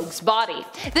in Rogue's body.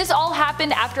 This all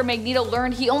happened after Magneto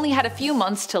learned he only had a few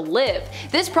months to live.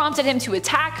 This prompted him to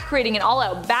attack, creating an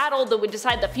all-out battle that would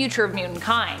decide the future of mutant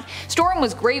kind. Storm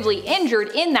was gravely injured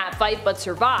in that fight but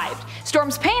survived.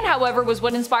 Storm's pain, however, was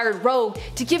what inspired Rogue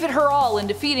to give it her all in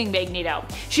defeating Magneto.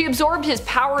 She absorbed his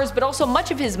powers but also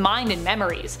much of his mind and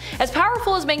memories. As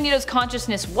powerful as Magneto's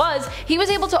consciousness was, he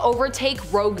was able to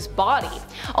overtake Rogue's body.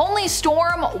 Only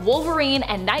Storm, Wolverine,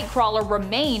 and Nightcrawler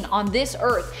remain on this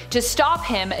Earth to stop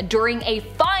him during a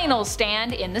final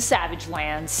stand in the Savage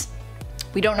Lands.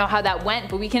 We don't know how that went,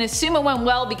 but we can assume it went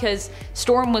well because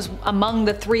Storm was among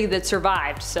the 3 that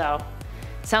survived, so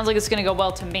sounds like it's gonna go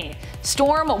well to me.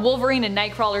 Storm, Wolverine, and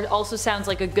Nightcrawler also sounds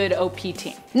like a good OP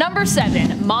team. Number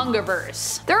 7.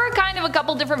 Mangaverse. There are kind of a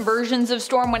couple different versions of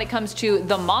Storm when it comes to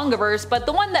the Mangaverse, but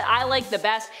the one that I like the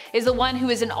best is the one who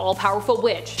is an all-powerful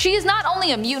witch. She is not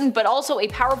only a mutant but also a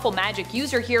powerful magic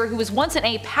user here who was once in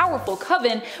a powerful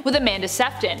coven with Amanda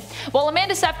Sefton. While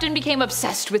Amanda Sefton became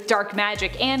obsessed with dark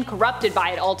magic and corrupted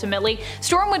by it ultimately,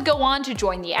 Storm would go on to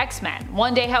join the X-Men.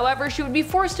 One day, however, she would be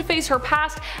forced to face her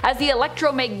past as the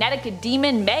electromagnetic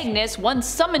demon Magnus, once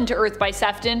summoned to Earth by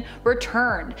Sefton,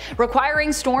 returned,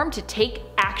 requiring Storm to take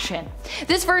action.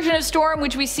 This version of Storm,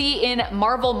 which we see in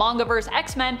Marvel Mangaverse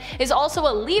X-Men, is also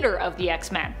a leader of the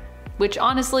X-Men. Which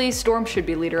honestly, Storm should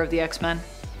be leader of the X-Men.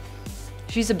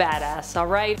 She's a badass,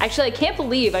 alright? Actually, I can't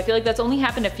believe, I feel like that's only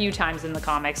happened a few times in the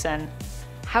comics, and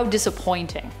how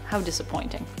disappointing. How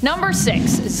disappointing. Number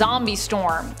 6. Zombie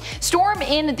Storm. Storm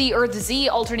in the Earth Z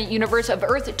alternate universe of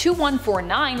Earth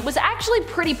 2149 was actually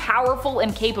pretty powerful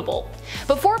and capable.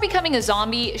 Before becoming a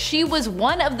zombie, she was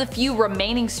one of the few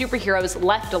remaining superheroes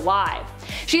left alive.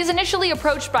 She is initially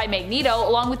approached by Magneto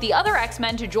along with the other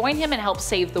X-Men to join him and help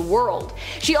save the world.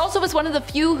 She also is one of the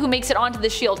few who makes it onto the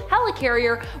S.H.I.E.L.D.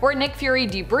 helicarrier, where Nick Fury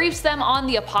debriefs them on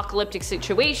the apocalyptic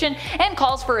situation and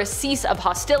calls for a cease of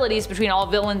hostilities between all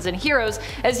villains and heroes,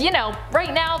 as you know,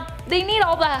 right now they need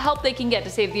all the help they can get to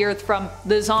save the Earth from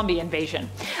the zombie invasion.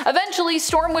 Eventually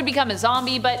Storm would become a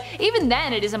zombie, but even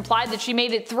then it is implied that she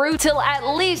made it through till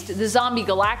at least the zombie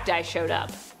Galacti showed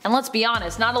up. And let's be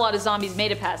honest, not a lot of zombies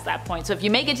made it past that point, so if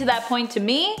you make it to that point, to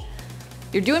me,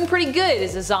 you're doing pretty good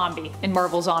as a zombie in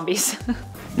Marvel Zombies.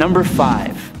 Number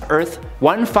 5. Earth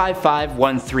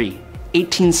 15513,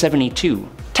 1872.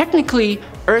 Technically,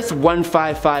 Earth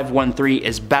 15513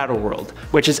 is Battleworld,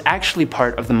 which is actually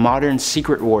part of the modern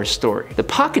Secret Wars story. The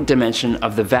pocket dimension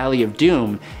of the Valley of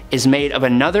Doom is made of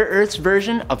another Earth's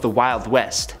version of the Wild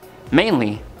West,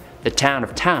 mainly the town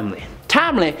of Timely.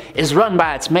 Timely is run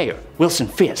by its mayor, Wilson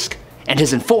Fisk, and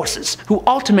his enforcers, who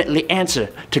ultimately answer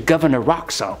to Governor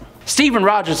Roxxon. Stephen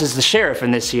Rogers is the sheriff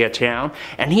in this here town,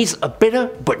 and he's a bitter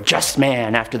but just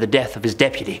man after the death of his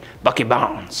deputy, Bucky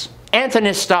Barnes.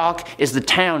 Anthony Stark is the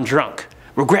town drunk,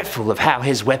 regretful of how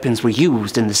his weapons were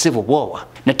used in the Civil War.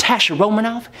 Natasha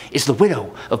Romanoff is the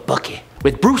widow of Bucky,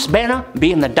 with Bruce Banner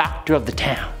being the doctor of the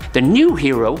town. The new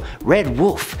hero, Red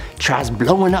Wolf, tries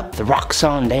blowing up the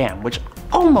Roxxon Dam, which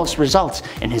almost results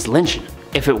in his lynching,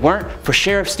 if it weren't for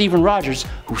Sheriff Stephen Rogers,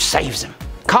 who saves him.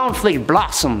 Conflict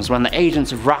blossoms when the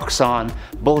agents of Roxxon,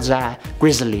 Bullseye,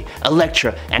 Grizzly,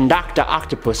 Elektra, and Dr.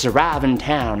 Octopus arrive in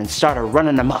town and start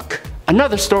running amok.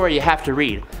 Another story you have to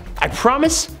read. I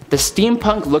promise the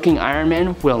steampunk looking Iron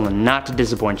Man will not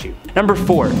disappoint you. Number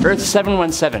 4, Earth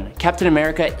 717, Captain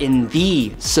America in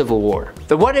the Civil War.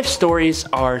 The what if stories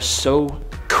are so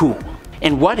cool.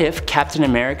 And what if Captain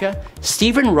America,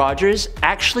 Stephen Rogers,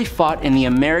 actually fought in the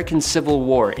American Civil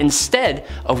War instead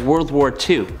of World War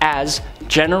II as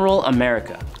General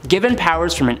America? Given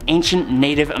powers from an ancient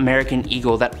Native American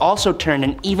eagle that also turned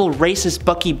an evil racist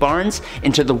Bucky Barnes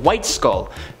into the White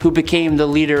Skull, who became the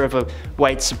leader of a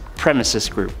white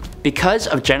supremacist group. Because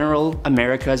of General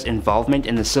America's involvement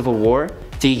in the Civil War,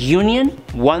 the Union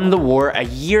won the war a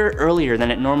year earlier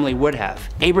than it normally would have.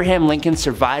 Abraham Lincoln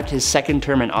survived his second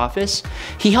term in office.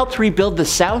 He helped rebuild the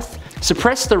South,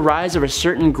 suppressed the rise of a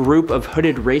certain group of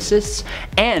hooded racists,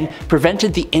 and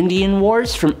prevented the Indian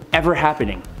Wars from ever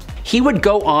happening. He would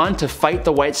go on to fight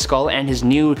the White Skull and his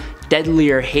new,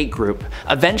 deadlier hate group,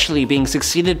 eventually being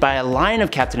succeeded by a line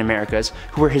of Captain Americas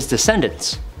who were his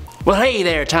descendants. Well, hey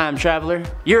there, time traveler.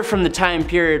 You're from the time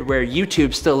period where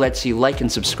YouTube still lets you like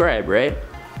and subscribe, right?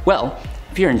 Well,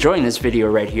 if you're enjoying this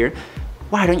video right here,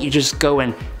 why don't you just go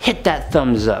and hit that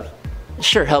thumbs up? It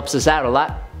sure helps us out a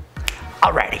lot.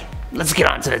 Alrighty, let's get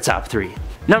on to the top 3.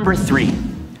 Number 3,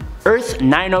 Earth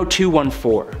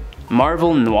 90214,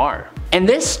 Marvel Noir. In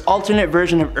this alternate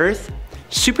version of Earth,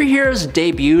 superheroes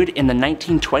debuted in the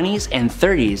 1920s and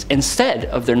 30s instead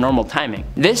of their normal timing.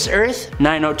 This Earth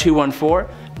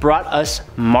 90214 brought us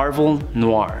Marvel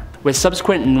Noir, with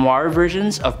subsequent noir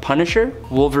versions of Punisher,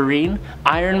 Wolverine,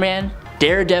 Iron Man,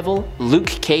 Daredevil, Luke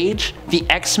Cage, the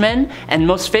X-Men, and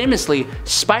most famously,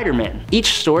 Spider-Man.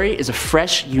 Each story is a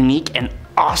fresh, unique, and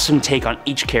awesome take on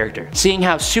each character, seeing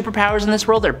how superpowers in this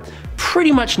world are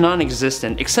pretty much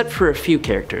non-existent except for a few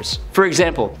characters. For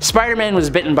example, Spider-Man was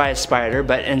bitten by a spider,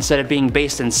 but instead of being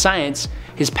based in science,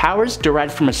 his powers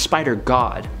derived from a spider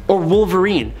god. Or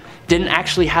Wolverine didn't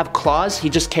actually have claws, he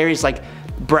just carries like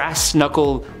brass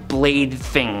knuckle blade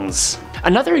things.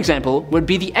 Another example would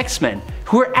be the X-Men,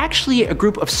 who are actually a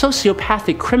group of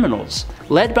sociopathic criminals,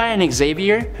 led by an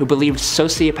Xavier who believed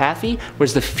sociopathy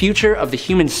was the future of the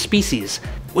human species,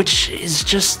 which is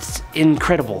just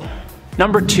incredible.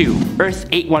 Number 2, Earth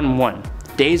 811,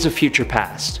 Days of Future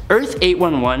Past. Earth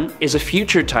 811 is a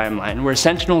future timeline where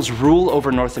Sentinels rule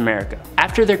over North America.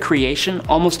 After their creation,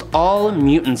 almost all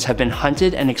mutants have been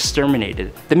hunted and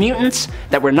exterminated. The mutants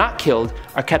that were not killed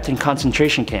are kept in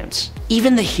concentration camps.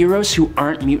 Even the heroes who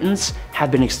aren't mutants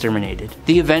have been exterminated.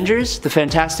 The Avengers, the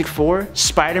Fantastic Four,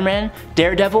 Spider-Man,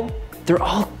 Daredevil, they're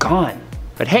all gone.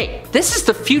 But hey, this is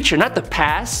the future, not the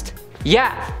past.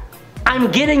 Yeah,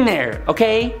 I'm getting there,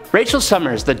 okay? Rachel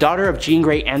Summers, the daughter of Jean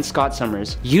Grey and Scott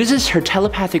Summers, uses her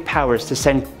telepathic powers to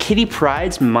send Kitty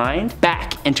Pryde's mind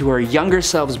back into her younger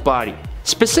self's body.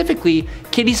 Specifically,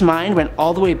 Kitty's mind went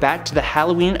all the way back to the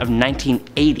Halloween of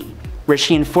 1980, where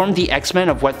she informed the X-Men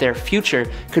of what their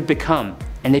future could become,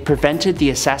 and they prevented the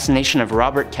assassination of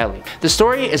Robert Kelly. The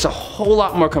story is a whole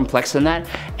lot more complex than that,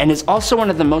 and is also one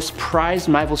of the most prized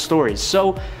Marvel stories,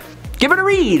 so give it a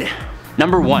read!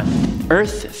 Number 1,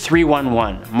 Earth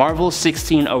 311, Marvel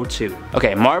 1602.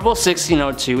 Okay, Marvel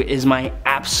 1602 is my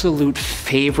absolute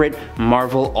favorite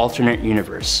Marvel alternate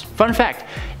universe. Fun fact,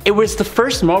 it was the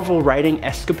first Marvel writing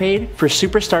escapade for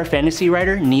superstar fantasy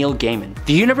writer Neil Gaiman.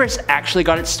 The universe actually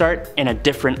got its start in a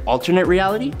different alternate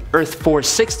reality, Earth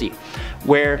 460,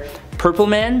 where Purple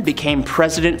Man became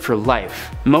president for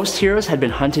life. Most heroes had been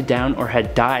hunted down or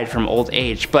had died from old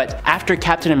age, but after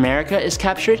Captain America is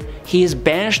captured, he is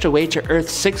banished away to Earth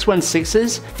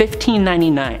 616's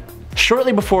 1599,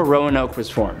 shortly before Roanoke was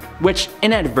formed, which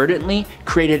inadvertently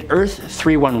created Earth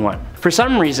 311. For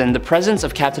some reason, the presence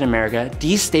of Captain America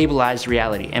destabilized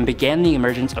reality and began the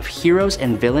emergence of heroes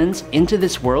and villains into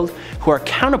this world who are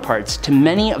counterparts to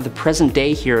many of the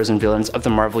present-day heroes and villains of the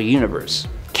Marvel Universe.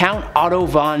 Count Otto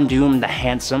von Doom the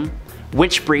Handsome,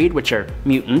 Witchbreed, which are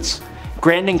mutants,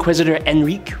 Grand Inquisitor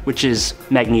Enrique, which is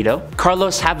Magneto,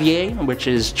 Carlos Xavier, which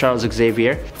is Charles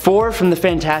Xavier, Four from the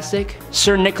Fantastic,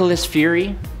 Sir Nicholas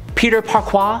Fury, Peter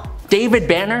Parquois, David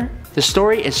Banner. The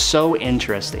story is so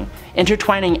interesting,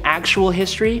 intertwining actual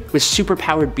history with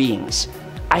superpowered beings.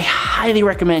 I highly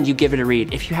recommend you give it a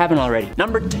read if you haven't already.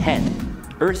 Number 10.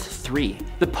 Earth 3.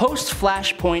 The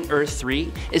post-Flashpoint Earth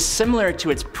 3 is similar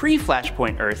to its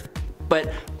pre-Flashpoint Earth,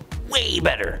 but way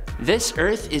better. This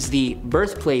Earth is the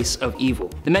birthplace of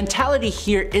evil. The mentality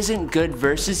here isn't good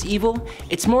versus evil,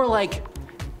 it's more like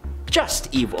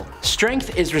just evil.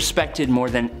 Strength is respected more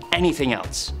than anything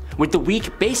else, with the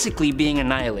weak basically being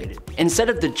annihilated. Instead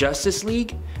of the Justice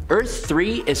League, Earth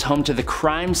 3 is home to the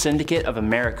Crime Syndicate of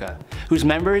America, whose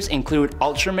members include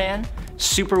Ultraman,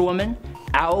 Superwoman,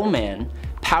 Owlman,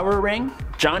 Power Ring,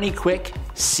 Johnny Quick,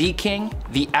 Sea King,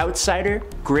 The Outsider,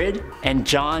 Grid, and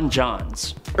John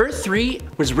Johns. Earth 3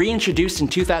 was reintroduced in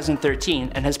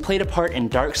 2013 and has played a part in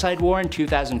Darkseid War in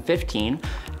 2015,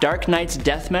 Dark Knight's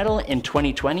Death Metal in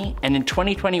 2020, and in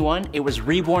 2021 it was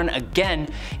reborn again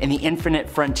in the Infinite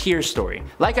Frontier story.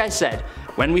 Like I said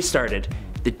when we started,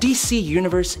 the DC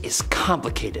universe is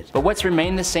complicated, but what's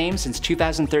remained the same since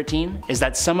 2013 is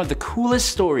that some of the coolest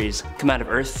stories come out of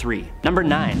Earth 3. Number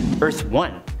 9, Earth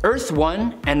 1. Earth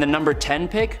 1 and the number 10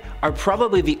 pick are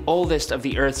probably the oldest of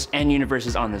the Earths and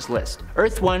universes on this list.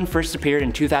 Earth 1 first appeared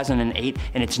in 2008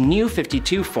 in its New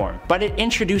 52 form, but it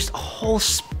introduced a whole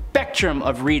spectrum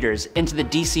of readers into the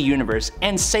DC universe,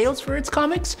 and sales for its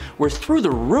comics were through the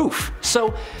roof.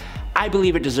 So I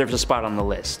believe it deserves a spot on the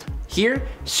list. Here,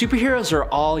 superheroes are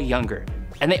all younger,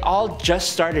 and they all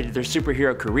just started their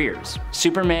superhero careers.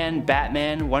 Superman,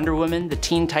 Batman, Wonder Woman, the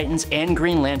Teen Titans, and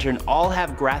Green Lantern all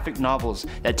have graphic novels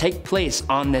that take place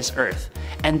on this Earth,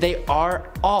 and they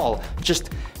are all just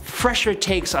fresher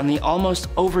takes on the almost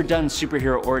overdone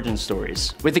superhero origin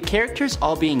stories. With the characters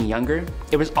all being younger,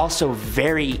 it was also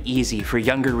very easy for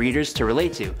younger readers to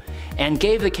relate to, and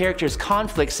gave the characters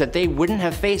conflicts that they wouldn't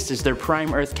have faced as their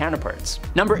prime Earth counterparts.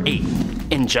 Number 8.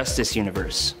 Injustice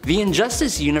Universe. The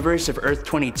Injustice Universe of Earth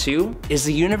 22 is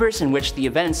the universe in which the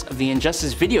events of the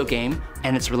Injustice video game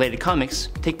and its related comics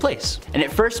take place, and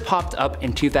it first popped up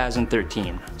in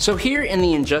 2013. So here in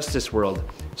the Injustice world,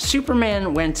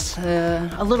 Superman went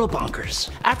a little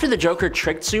bonkers. After the Joker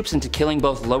tricked Supes into killing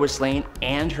both Lois Lane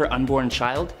and her unborn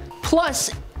child,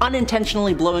 plus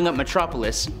unintentionally blowing up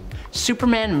Metropolis,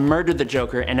 Superman murdered the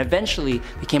Joker and eventually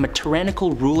became a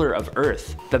tyrannical ruler of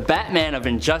Earth. The Batman of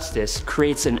Injustice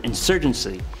creates an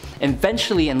insurgency,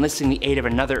 eventually enlisting the aid of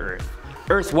another Earth,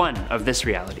 Earth 1 of this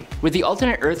reality. With the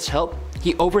alternate Earth's help,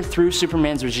 he overthrew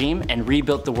Superman's regime and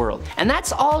rebuilt the world. And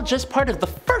that's all just part of the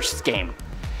first game.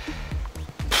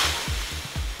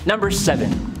 Number 7.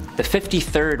 The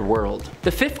 53rd World.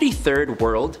 The 53rd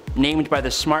World, named by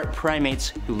the smart primates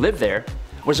who live there,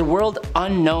 was a world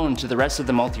unknown to the rest of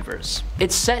the multiverse.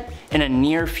 It's set in a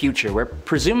near future where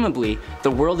presumably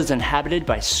the world is inhabited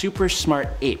by super smart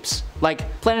apes,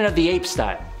 like Planet of the Apes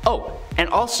style. Oh, and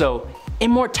also,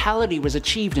 immortality was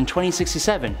achieved in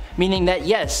 2067, meaning that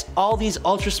yes, all these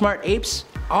ultra smart apes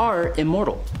are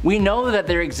immortal. We know that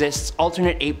there exists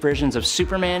alternate ape versions of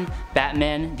Superman,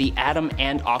 Batman, the Atom,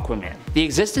 and Aquaman. The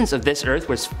existence of this Earth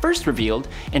was first revealed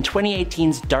in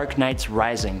 2018's Dark Knight's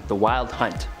Rising: The Wild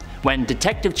Hunt, when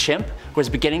Detective Chimp was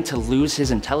beginning to lose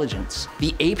his intelligence.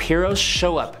 The ape heroes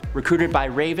show up, recruited by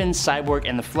Raven, Cyborg,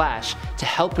 and the Flash to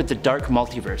help with the dark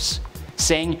multiverse,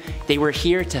 saying they were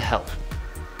here to help.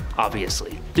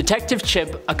 Obviously. Detective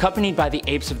Chimp, accompanied by the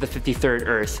apes of the 53rd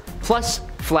Earth, plus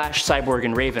Flash, Cyborg,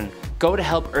 and Raven, go to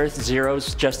help Earth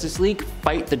Zero's Justice League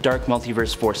fight the dark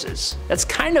multiverse forces. That's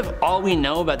kind of all we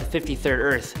know about the 53rd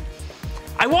Earth.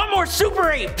 I want more super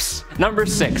apes! Number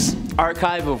 6.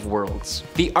 Archive of Worlds.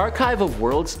 The Archive of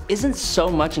Worlds isn't so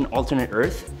much an alternate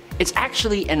Earth, it's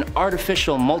actually an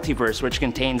artificial multiverse which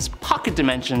contains pocket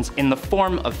dimensions in the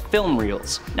form of film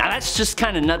reels. Now that's just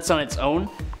kinda nuts on its own,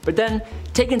 but then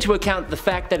take into account the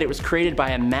fact that it was created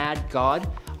by a mad god,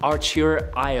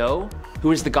 Artur Io,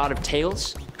 who is the god of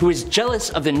Tales, who is jealous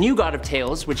of the new god of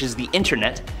Tales, which is the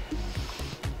internet.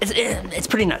 It's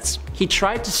pretty nuts. He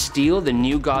tried to steal the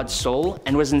new god's soul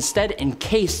and was instead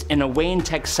encased in a Wayne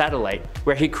Tech satellite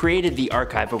where he created the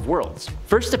Archive of Worlds.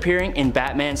 First appearing in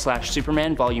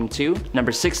Batman/Superman Volume 2,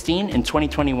 number 16 in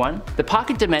 2021, the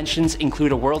pocket dimensions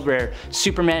include a world where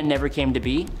Superman never came to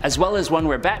be, as well as one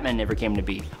where Batman never came to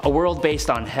be, a world based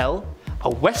on hell, a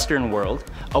western world,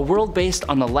 a world based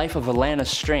on the life of Alana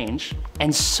Strange,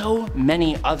 and so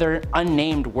many other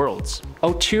unnamed worlds.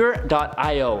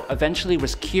 Auteur.io eventually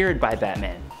was cured by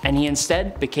Batman, and he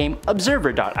instead became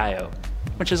Observer.io,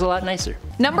 which is a lot nicer.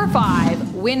 Number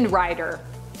 5. Wind Rider.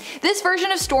 This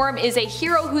version of Storm is a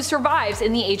hero who survives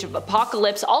in the Age of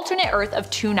Apocalypse alternate Earth of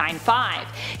 295.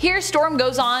 Here Storm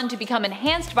goes on to become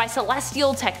enhanced by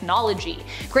celestial technology,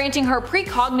 granting her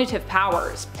precognitive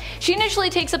powers. She initially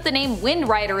takes up the name Wind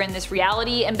Rider in this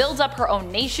reality and builds up her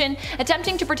own nation,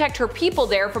 attempting to protect her people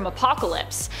there from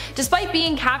Apocalypse. Despite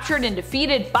being captured and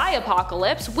defeated by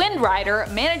Apocalypse, Wind Rider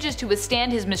manages to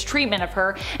withstand his mistreatment of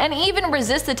her and even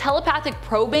resist the telepathic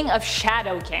probing of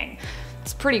Shadow King.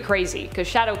 It's pretty crazy, because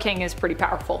Shadow King is pretty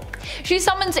powerful. She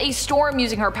summons a storm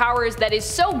using her powers that is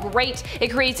so great it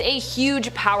creates a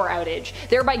huge power outage,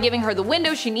 thereby giving her the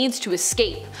window she needs to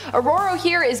escape. Aurora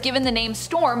here is given the name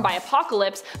Storm by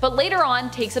Apocalypse, but later on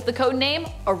takes up the codename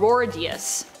Aurora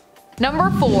Diaz.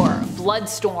 Number 4.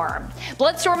 Bloodstorm.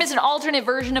 Bloodstorm is an alternate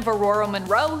version of Aurora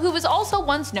Monroe, who was also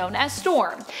once known as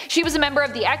Storm. She was a member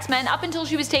of the X-Men up until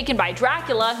she was taken by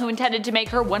Dracula, who intended to make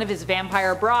her one of his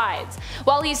vampire brides.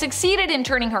 While he succeeded in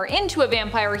turning her into a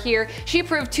vampire here, she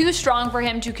proved too strong for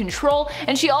him to control,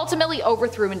 and she ultimately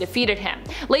overthrew and defeated him.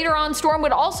 Later on, Storm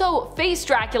would also face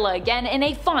Dracula again in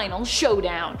a final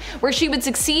showdown, where she would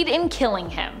succeed in killing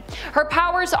him. Her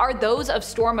powers are those of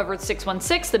Storm of Earth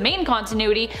 616, the main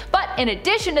continuity, but in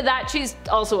addition to that, she's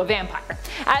also a vampire.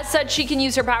 As such, she can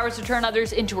use her powers to turn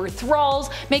others into her thralls,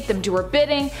 make them do her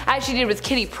bidding, as she did with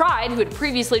Kitty Pryde, who had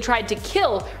previously tried to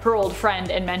kill her old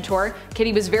friend and mentor.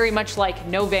 Kitty was very much like,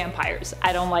 no vampires,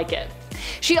 I don't like it.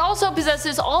 She also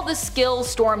possesses all the skills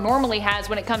Storm normally has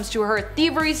when it comes to her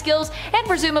thievery skills, and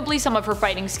presumably some of her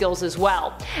fighting skills as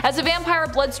well. As a vampire,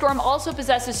 Bloodstorm also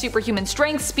possesses superhuman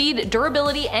strength, speed,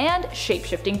 durability, and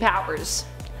shapeshifting powers.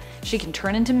 She can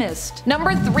turn into mist.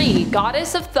 Number 3.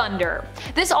 Goddess of Thunder.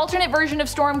 This alternate version of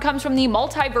Storm comes from the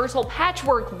multiversal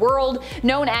patchwork world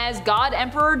known as God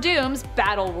Emperor Doom's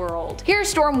Battle World. Here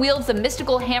Storm wields the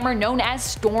mystical hammer known as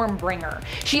Stormbringer.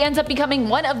 She ends up becoming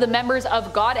one of the members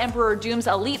of God Emperor Doom's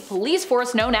elite police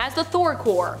force known as the Thor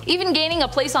Corps. Even gaining a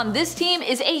place on this team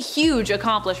is a huge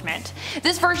accomplishment.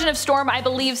 This version of Storm, I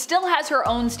believe, still has her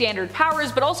own standard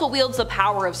powers, but also wields the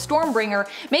power of Stormbringer,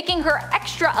 making her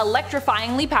extra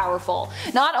electrifyingly powerful.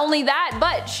 Not only that,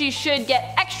 but she should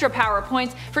get extra power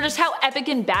points for just how epic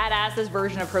and badass this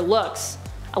version of her looks.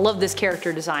 I love this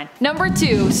character design. Number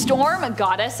 2. Storm,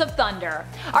 Goddess of Thunder.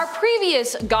 Our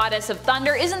previous Goddess of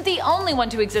Thunder isn't the only one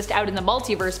to exist out in the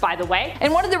multiverse, by the way,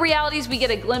 and one of the realities we get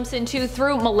a glimpse into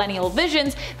through millennial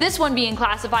visions, this one being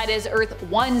classified as Earth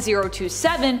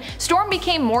 1027, Storm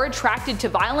became more attracted to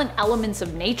violent elements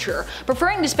of nature,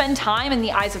 preferring to spend time in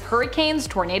the eyes of hurricanes,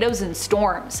 tornadoes, and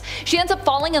storms. She ends up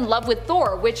falling in love with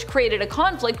Thor, which created a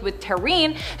conflict with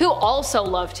Tarine, who also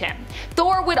loved him.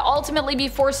 Thor would ultimately be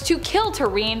forced to kill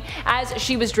Tarine as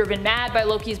she was driven mad by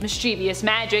Loki's mischievous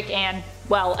magic and,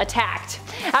 well, attacked.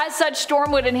 As such,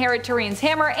 Storm would inherit Tarine's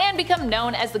hammer and become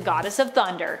known as the Goddess of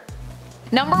Thunder.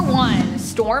 Number 1.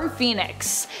 Storm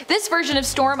Phoenix. This version of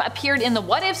Storm appeared in the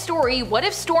What If story, What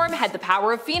If Storm Had the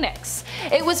Power of Phoenix.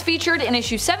 It was featured in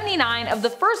issue 79 of the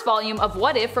first volume of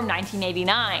What If from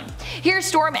 1989. Here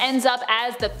Storm ends up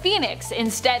as the Phoenix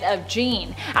instead of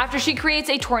Jean, after she creates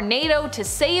a tornado to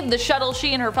save the shuttle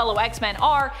she and her fellow X-Men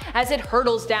are as it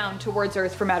hurtles down towards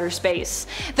Earth from outer space.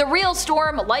 The real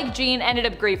Storm, like Jean, ended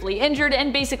up gravely injured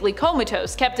and basically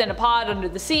comatose, kept in a pod under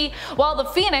the sea, while the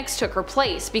Phoenix took her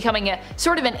place, becoming a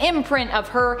sort of an imprint of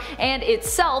her and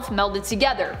itself melded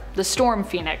together, the Storm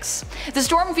Phoenix. The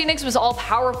Storm Phoenix was all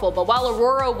powerful, but while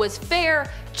Aurora was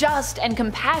fair, just, and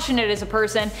compassionate as a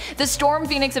person, the Storm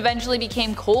Phoenix eventually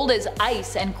became cold as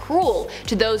ice and cruel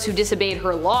to those who disobeyed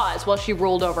her laws while she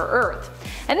ruled over Earth.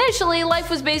 Initially, life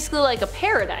was basically like a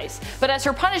paradise, but as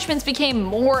her punishments became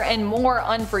more and more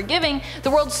unforgiving,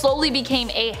 the world slowly became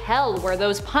a hell where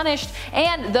those punished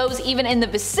and those even in the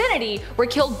vicinity were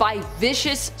killed by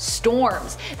vicious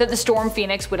storms that the Storm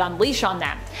Phoenix would unleash on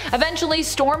them. Eventually,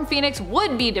 Storm Phoenix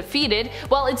would be defeated.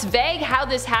 While it's vague how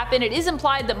this happened, it is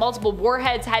implied that multiple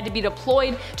warheads had to be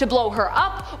deployed to blow her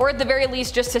up, or at the very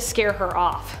least just to scare her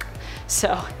off.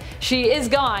 So she is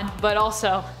gone, but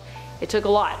also it took a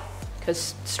lot,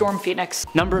 because Storm Phoenix.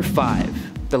 Number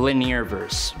 5. The Linear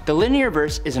Verse. The Linear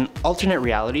Verse is an alternate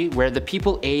reality where the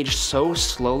people age so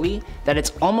slowly that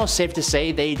it's almost safe to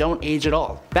say they don't age at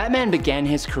all. Batman began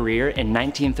his career in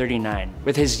 1939,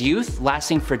 with his youth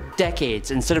lasting for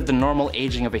decades instead of the normal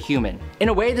aging of a human. In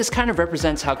a way, this kind of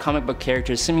represents how comic book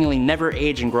characters seemingly never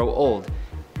age and grow old,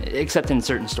 except in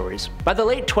certain stories. By the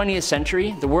late 20th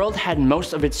century, the world had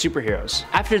most of its superheroes.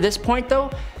 After this point though,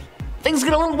 things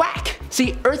get a little whack.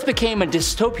 See, Earth became a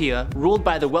dystopia ruled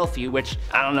by the wealthy, which,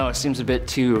 I don't know, it seems a bit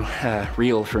too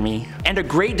real for me. And a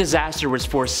great disaster was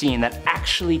foreseen that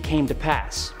actually came to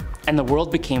pass. And the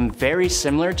world became very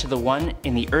similar to the one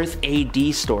in the Earth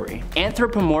AD story.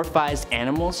 Anthropomorphized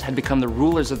animals had become the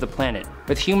rulers of the planet,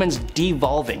 with humans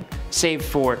devolving, save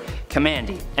for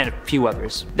Kamandi and a few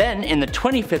others. Then, in the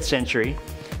 25th century,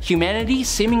 humanity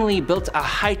seemingly built a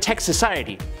high-tech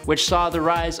society, which saw the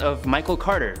rise of Michael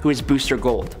Carter, who is Booster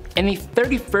Gold. In the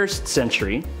 31st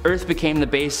century, Earth became the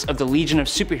base of the Legion of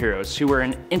Superheroes, who were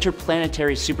an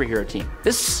interplanetary superhero team.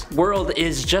 This world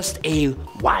is just a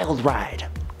wild ride.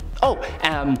 Oh,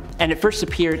 and it first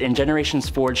appeared in Generations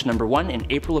Forge #1 in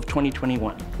April of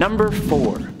 2021. Number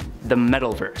 4. The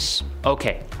Metalverse.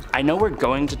 Okay, I know we're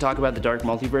going to talk about the Dark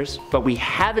Multiverse, but we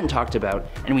haven't talked about,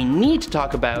 and we need to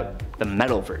talk about, the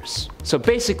Metalverse. So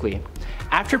basically,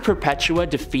 after Perpetua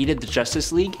defeated the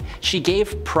Justice League, she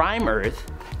gave Prime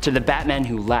Earth to the Batman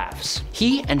who laughs.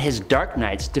 He and his Dark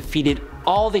Knights defeated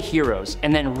all the heroes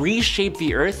and then reshaped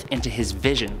the Earth into his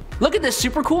vision. Look at this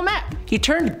super cool map! He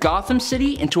turned Gotham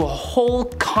City into a whole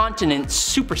continent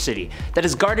super city that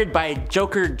is guarded by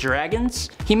Joker dragons.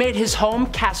 He made his home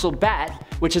Castle Bat,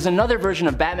 which is another version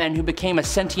of Batman who became a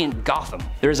sentient Gotham.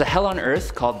 There is a hell on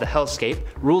Earth called the Hellscape,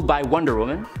 ruled by Wonder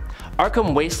Woman.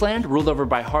 Arkham Wasteland, ruled over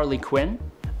by Harley Quinn.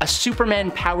 A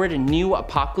Superman-powered New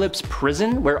Apokolips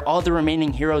prison where all the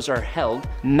remaining heroes are held.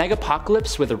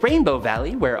 Megapocalypse with a Rainbow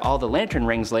Valley where all the lantern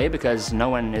rings lay because no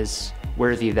one is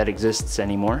worthy that exists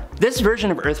anymore. This version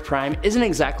of Earth Prime isn't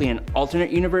exactly an alternate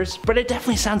universe, but it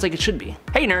definitely sounds like it should be.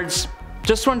 Hey nerds!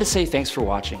 Just wanted to say thanks for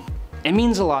watching. It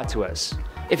means a lot to us.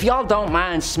 If y'all don't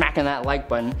mind smacking that like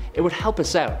button, it would help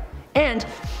us out. And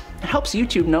it helps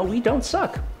YouTube know we don't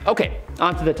suck. Okay,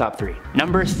 on to the top 3.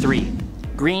 Number 3.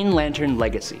 Green Lantern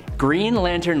Legacy. Green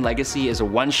Lantern Legacy is a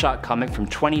one-shot comic from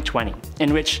 2020,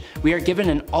 in which we are given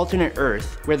an alternate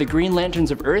Earth where the Green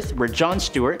Lanterns of Earth were John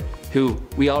Stewart, who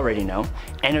we already know,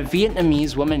 and a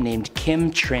Vietnamese woman named Kim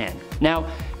Tran. Now,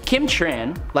 Kim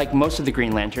Tran, like most of the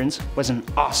Green Lanterns, was an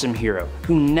awesome hero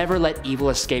who never let evil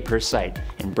escape her sight,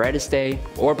 in brightest day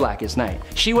or blackest night.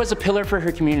 She was a pillar for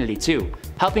her community too,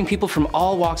 helping people from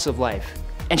all walks of life.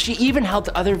 And she even helped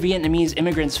other Vietnamese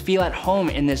immigrants feel at home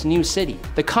in this new city.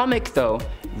 The comic, though,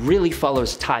 really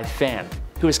follows Tai Pham,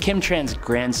 who is Kim Tran's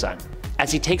grandson,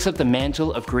 as he takes up the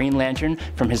mantle of Green Lantern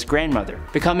from his grandmother,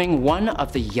 becoming one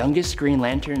of the youngest Green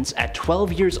Lanterns at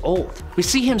 12 years old. We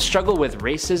see him struggle with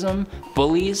racism,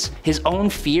 bullies, his own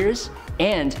fears,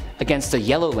 and against a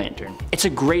Yellow Lantern. It's a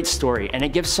great story, and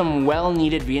it gives some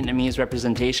well-needed Vietnamese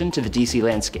representation to the DC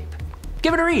landscape.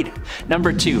 Give it a read!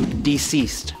 Number 2,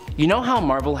 Deceased. You know how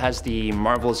Marvel has the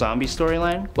Marvel Zombie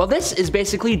storyline? Well, this is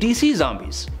basically DC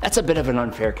Zombies. That's a bit of an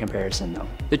unfair comparison though.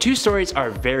 The two stories are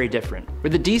very different,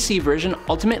 with the DC version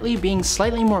ultimately being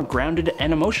slightly more grounded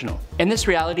and emotional. In this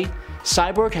reality,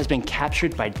 Cyborg has been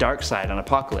captured by Darkseid on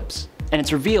Apokolips, and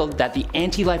it's revealed that the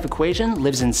anti-life equation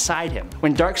lives inside him.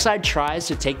 When Darkseid tries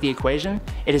to take the equation,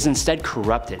 it is instead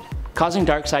corrupted, causing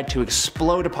Darkseid to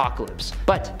explode Apokolips.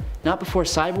 But not before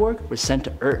Cyborg was sent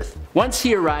to Earth. Once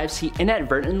he arrives, he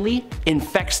inadvertently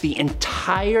infects the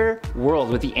entire world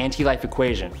with the anti-life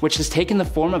equation, which has taken the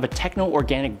form of a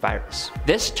techno-organic virus.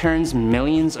 This turns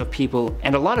millions of people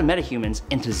and a lot of metahumans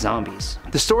into zombies.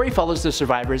 The story follows the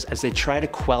survivors as they try to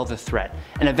quell the threat,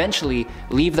 and eventually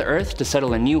leave the Earth to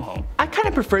settle a new home. I kind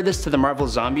of prefer this to the Marvel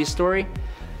Zombie story.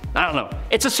 I don't know,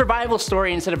 it's a survival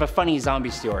story instead of a funny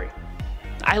zombie story.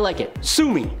 I like it.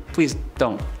 Sue me. Please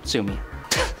don't sue me.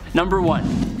 Number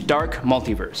 1. Dark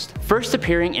Multiverse. First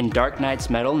appearing in Dark Knight's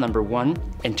Metal #1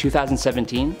 in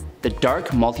 2017, the Dark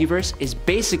Multiverse is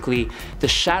basically the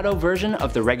shadow version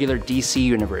of the regular DC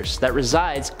universe that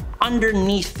resides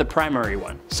underneath the primary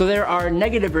one. So there are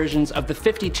negative versions of the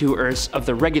 52 Earths of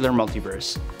the regular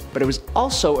multiverse, but it was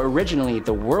also originally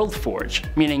the World Forge,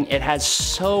 meaning it has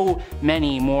so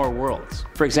many more worlds.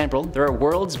 For example, there are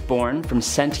worlds born from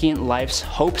sentient life's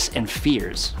hopes and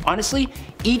fears. Honestly,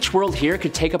 each world here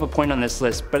could take up a point on this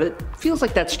list, but it feels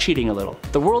like that's cheating a little.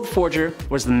 The World Forger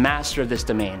was the master of this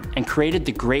domain and created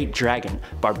the Great Dragon,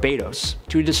 Barbados,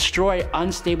 to destroy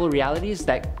unstable realities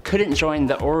that couldn't join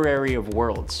the Orrery of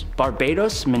Worlds.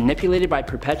 Barbados, manipulated by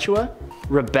Perpetua,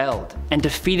 rebelled and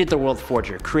defeated the World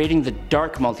Forger, creating the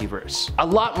Dark Multiverse. A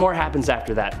lot more happens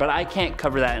after that, but I can't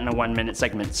cover that in a 1-minute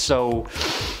segment, so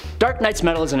Dark Knight's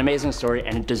Metal is an amazing story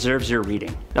and it deserves your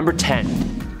reading. Number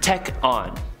 10. Tech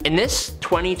On. In this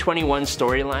 2021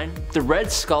 storyline, the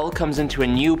Red Skull comes into a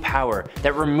new power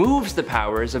that removes the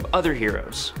powers of other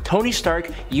heroes. Tony Stark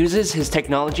uses his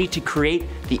technology to create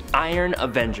the Iron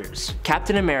Avengers.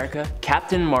 Captain America,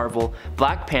 Captain Marvel,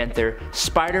 Black Panther,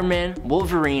 Spider-Man,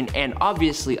 Wolverine, and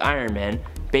obviously Iron Man,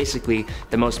 basically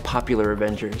the most popular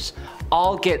Avengers,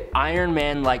 all get Iron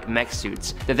Man-like mech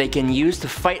suits that they can use to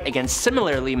fight against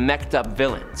similarly meched up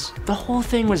villains. The whole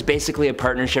thing was basically a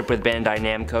partnership with Bandai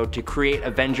Namco to create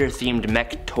Avenger-themed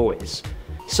mech toys.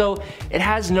 So it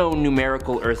has no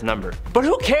numerical Earth number. But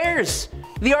who cares?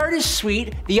 The art is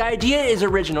sweet, the idea is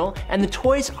original, and the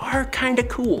toys are kinda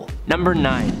cool. Number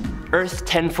 9. Earth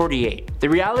 1048. The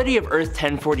reality of Earth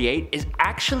 1048 is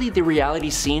actually the reality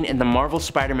seen in the Marvel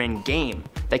Spider-Man game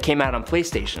that came out on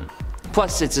PlayStation,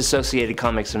 plus its associated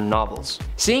comics and novels.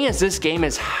 Seeing as this game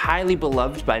is highly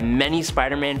beloved by many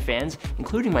Spider-Man fans,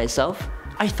 including myself,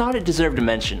 I thought it deserved a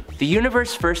mention. The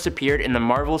universe first appeared in the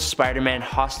Marvel Spider-Man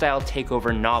Hostile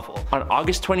Takeover novel on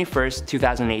August 21st,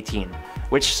 2018,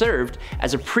 which served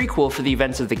as a prequel for the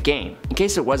events of the game. In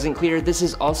case it wasn't clear, this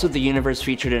is also the universe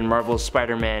featured in Marvel's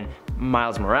Spider-Man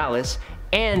Miles Morales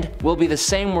and will be the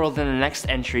same world in the next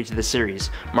entry to the series,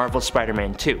 Marvel's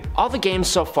Spider-Man 2. All the games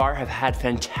so far have had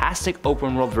fantastic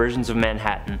open world versions of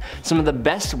Manhattan, some of the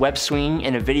best web swinging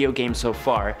in a video game so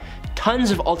far,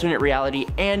 tons of alternate reality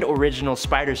and original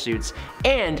spider suits,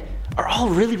 and are all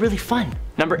really fun.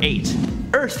 Number 8.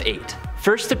 Earth 8.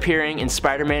 First appearing in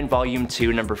Spider-Man Volume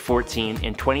 2 number 14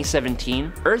 in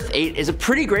 2017, Earth 8 is a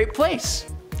pretty great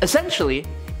place. Essentially,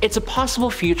 it's a possible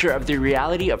future of the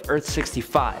reality of Earth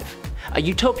 65, a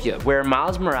utopia where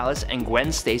Miles Morales and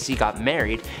Gwen Stacy got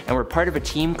married and were part of a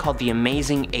team called the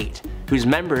Amazing Eight, whose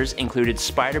members included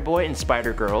Spider-Boy and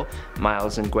Spider-Girl,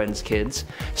 Miles and Gwen's kids,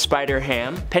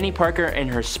 Spider-Ham, Penny Parker and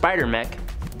her Spider-Mech,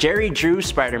 Jerry Drew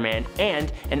Spider-Man,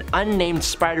 and an unnamed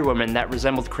Spider-Woman that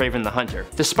resembled Kraven the Hunter.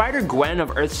 The Spider-Gwen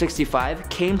of Earth 65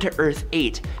 came to Earth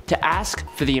 8 to ask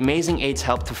for the Amazing Eight's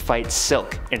help to fight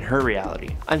Silk in her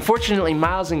reality. Unfortunately,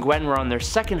 Miles and Gwen were on their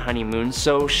second honeymoon,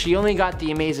 so she only got the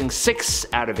Amazing 6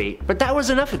 out of 8, but that was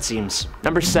enough it seems.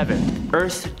 Number 7.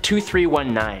 Earth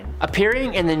 2319.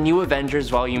 Appearing in the New Avengers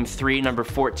Volume 3 number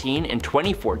 14 in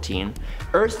 2014,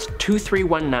 Earth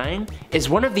 2319 is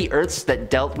one of the Earths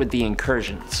that dealt with the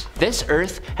incursions. This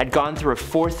Earth had gone through a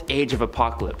fourth age of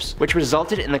apocalypse, which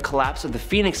resulted in the collapse of the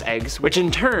Phoenix eggs, which in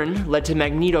turn led to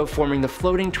Magneto forming the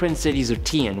floating twin cities of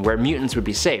Tian, where mutants would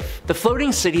be safe. The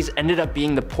floating cities ended up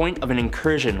being the point of an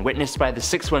incursion witnessed by the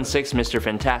 616 Mr.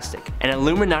 Fantastic. An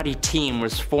Illuminati team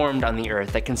was formed on the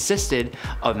Earth that consisted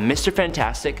of Mr.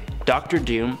 Fantastic, Doctor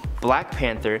Doom, Black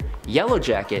Panther, Yellow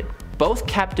Jacket, both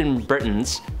Captain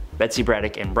Britons, Betsy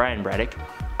Braddock and Brian Braddock,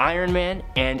 Iron Man,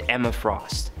 and Emma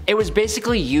Frost. It was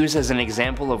basically used as an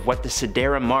example of what the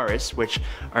Sidera Maris, which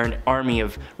are an army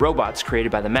of robots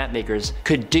created by the mapmakers,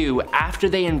 could do after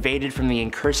they invaded from the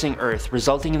incursing Earth,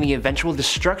 resulting in the eventual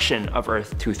destruction of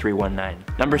Earth 2319.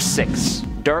 Number 6.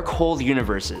 Darkhold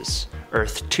Universes.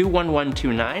 Earth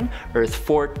 21129, Earth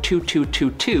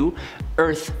 42222,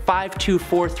 Earth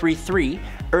 52433,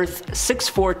 Earth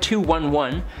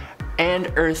 64211,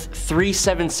 and Earth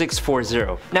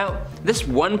 37640. Now, this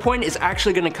one point is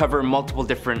actually going to cover multiple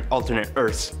different alternate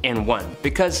Earths in one,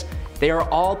 because they are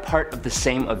all part of the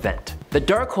same event. The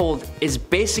Darkhold is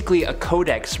basically a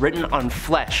codex written on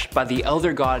flesh by the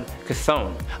elder god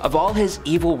Chthon of all his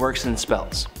evil works and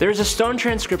spells. There is a stone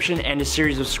transcription and a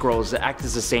series of scrolls that act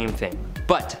as the same thing.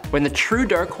 But when the true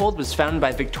Darkhold was found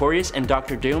by Victorious and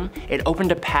Doctor Doom, it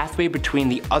opened a pathway between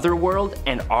the other world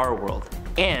and our world,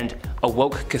 and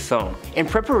awoke Chthon in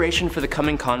preparation for the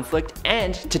coming conflict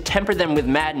and to temper them with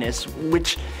madness,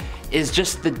 which is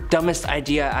just the dumbest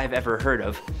idea I've ever heard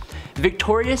of.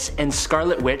 Victorious and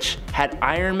Scarlet Witch had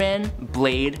Iron Man,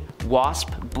 Blade,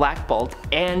 Wasp, Black Bolt,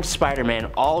 and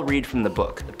Spider-Man all read from the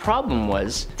book. The problem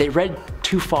was they read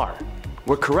too far,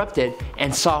 were corrupted,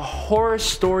 and saw horror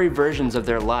story versions of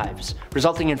their lives,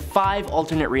 resulting in 5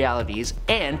 alternate realities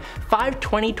and 5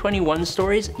 2021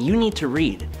 stories you need to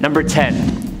read. Number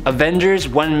 10. Avengers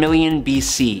 1 million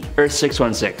BC, Earth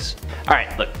 616.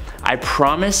 Alright, look, I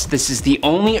promise this is the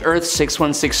only Earth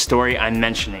 616 story I'm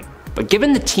mentioning, but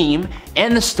given the team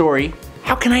and the story,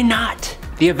 how can I not?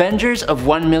 The Avengers of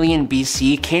 1 million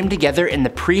BC came together in the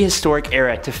prehistoric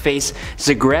era to face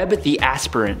Zagreb the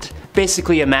Aspirant,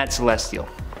 basically a mad celestial.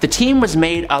 The team was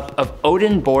made up of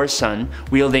Odin Borson,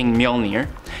 wielding Mjolnir,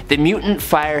 the mutant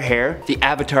Firehair, the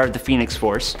avatar of the Phoenix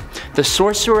Force, the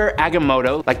sorcerer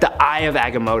Agamotto, like the Eye of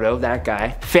Agamotto, that guy,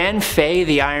 Fan Fei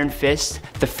the Iron Fist,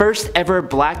 the first ever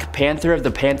Black Panther of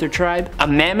the Panther tribe, a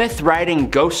mammoth riding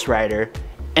Ghost Rider,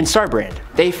 and Starbrand.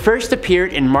 They first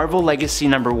appeared in Marvel Legacy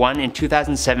number 1 in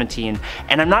 2017,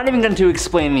 and I'm not even going to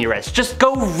explain the rest. Just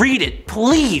go read it,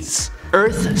 please!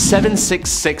 Earth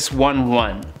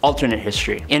 76611, alternate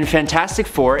history. In Fantastic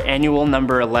Four Annual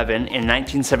number 11 in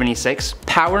 1976,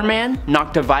 Power Man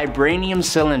knocked a vibranium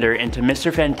cylinder into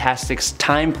Mr. Fantastic's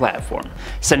time platform,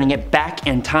 sending it back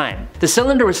in time. The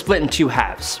cylinder was split in 2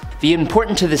 halves. The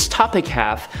important to this topic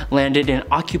half landed in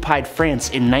occupied France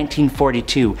in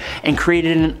 1942 and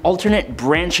created an alternate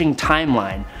branching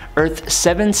timeline, Earth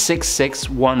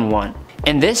 76611.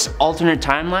 In this alternate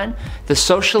timeline, the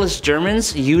socialist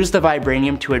Germans used the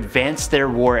vibranium to advance their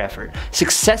war effort,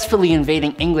 successfully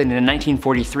invading England in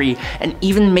 1943 and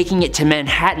even making it to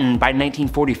Manhattan by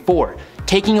 1944,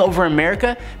 taking over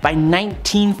America by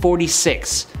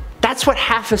 1946. That's what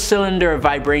half a cylinder of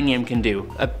vibranium can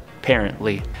do,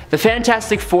 apparently. The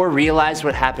Fantastic Four realized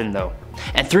what happened though,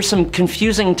 and through some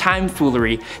confusing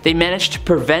tomfoolery, they managed to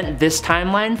prevent this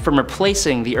timeline from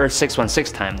replacing the Earth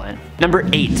 616 timeline. Number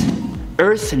 8.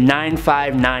 Earth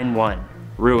 9591,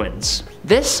 Ruins.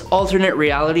 This alternate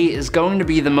reality is going to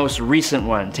be the most recent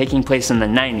one, taking place in the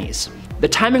 90s. The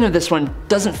timing of this one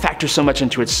doesn't factor so much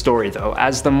into its story though,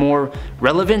 as the more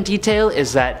relevant detail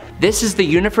is that this is the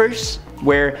universe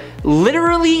where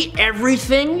literally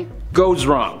everything goes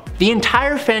wrong. The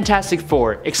entire Fantastic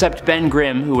Four, except Ben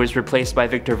Grimm, who was replaced by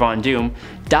Victor Von Doom,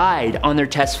 died on their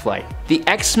test flight. The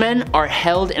X-Men are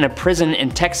held in a prison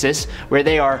in Texas where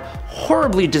they are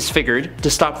horribly disfigured to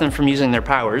stop them from using their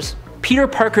powers. Peter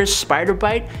Parker's spider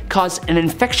bite caused an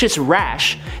infectious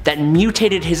rash that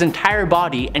mutated his entire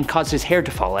body and caused his hair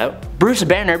to fall out. Bruce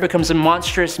Banner becomes a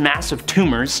monstrous mass of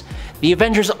tumors. The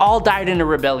Avengers all died in a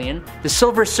rebellion. The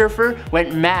Silver Surfer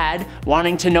went mad,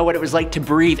 wanting to know what it was like to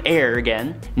breathe air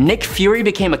again. Nick Fury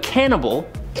became a cannibal.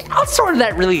 All sort of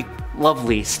that really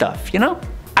lovely stuff, you know?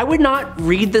 I would not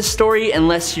read this story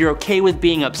unless you're okay with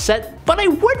being upset, but I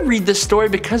would read this story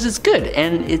because it's good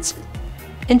and it's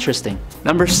interesting.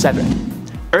 Number 7.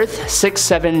 Earth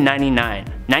 6799,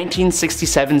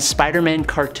 1967 Spider-Man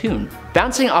cartoon.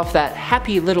 Bouncing off that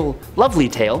happy little lovely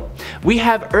tale, we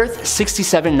have Earth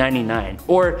 6799,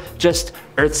 or just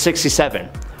Earth 67,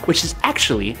 which is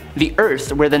actually the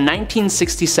Earth where the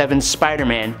 1967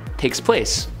 Spider-Man takes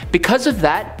place. Because of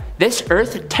that, this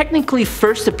Earth technically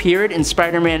first appeared in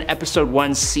Spider-Man Episode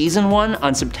 1 Season 1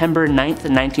 on September 9th,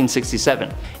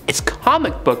 1967. Its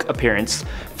comic book appearance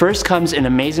first comes in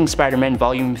Amazing Spider-Man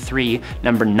Volume 3,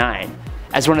 number 9,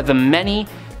 as one of the many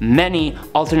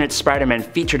alternate Spider-Man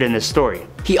featured in this story.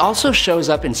 He also shows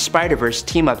up in Spider-Verse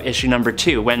Team-Up issue number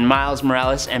 2 when Miles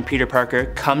Morales and Peter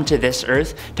Parker come to this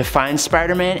Earth to find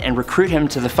Spider-Man and recruit him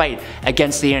to the fight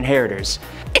against the Inheritors.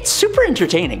 It's super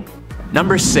entertaining.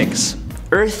 Number 6.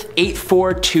 Earth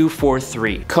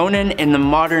 84243, Conan in the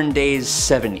modern day's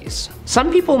 70s. Some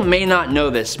people may not know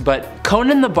this, but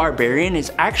Conan the Barbarian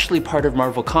is actually part of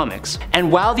Marvel Comics.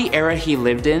 And while the era he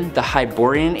lived in, the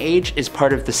Hyborian Age, is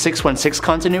part of the 616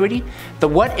 continuity, the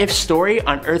What If story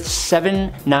on Earth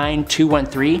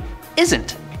 79213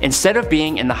 isn't. Instead of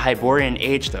being in the Hyborian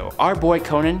Age though, our boy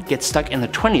Conan gets stuck in the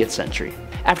 20th century.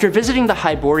 After visiting the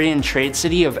Hyborian trade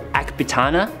city of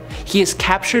Akbitana, he is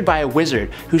captured by a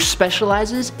wizard who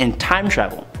specializes in time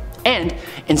travel. And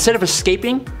instead of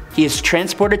escaping, he is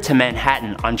transported to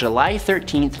Manhattan on July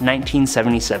 13th,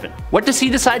 1977. What does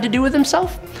he decide to do with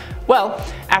himself? Well,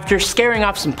 after scaring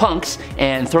off some punks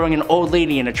and throwing an old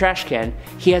lady in a trash can,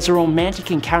 he has a romantic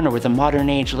encounter with a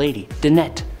modern age lady,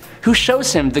 Danette, who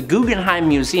shows him the Guggenheim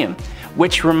Museum,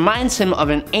 which reminds him of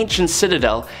an ancient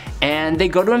citadel, and they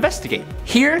go to investigate.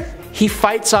 Here, he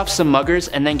fights off some muggers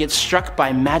and then gets struck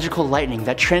by magical lightning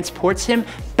that transports him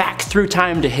back through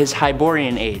time to his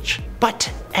Hyborian age. But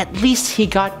at least he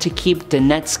got to keep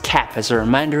Danette's cap as a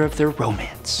reminder of their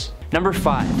romance. Number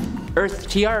 5. Earth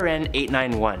TRN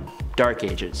 891, Dark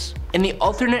Ages. In the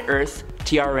alternate Earth,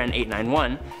 TRN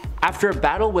 891, after a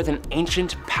battle with an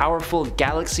ancient, powerful,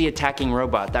 galaxy-attacking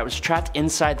robot that was trapped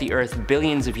inside the Earth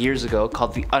billions of years ago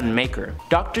called the Unmaker,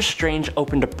 Doctor Strange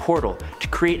opened a portal to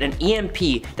create an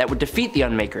EMP that would defeat the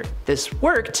Unmaker. This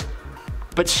worked,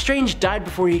 but Strange died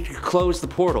before he could close the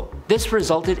portal. This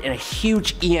resulted in a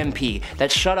huge EMP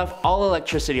that shut off all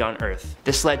electricity on Earth.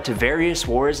 This led to various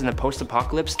wars in the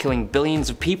post-apocalypse, killing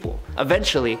billions of people.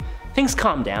 Eventually, things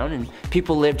calmed down and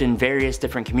people lived in various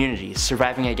different communities,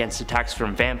 surviving against attacks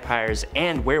from vampires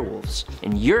and werewolves.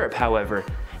 In Europe, however,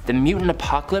 the mutant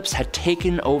apocalypse had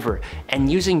taken over,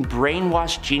 and using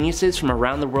brainwashed geniuses from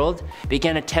around the world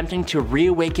began attempting to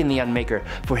reawaken the Unmaker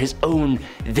for his own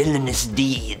villainous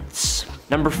deeds.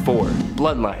 Number 4.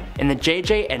 Bloodline. In the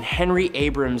J.J. and Henry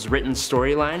Abrams written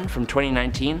storyline from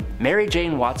 2019, Mary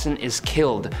Jane Watson is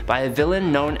killed by a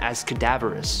villain known as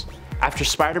Cadaverous, after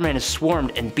Spider-Man is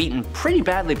swarmed and beaten pretty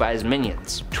badly by his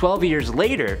minions. 12 years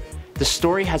later, the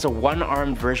story has a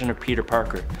one-armed version of Peter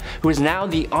Parker, who is now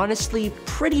the honestly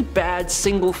pretty bad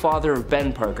single father of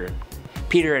Ben Parker,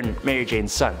 Peter and Mary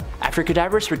Jane's son. After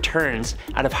Cadaverous returns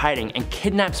out of hiding and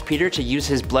kidnaps Peter to use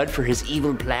his blood for his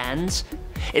evil plans,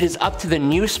 it is up to the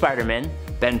new Spider-Man,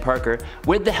 Ben Parker,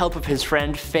 with the help of his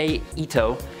friend Faye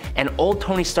Ito, and old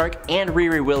Tony Stark and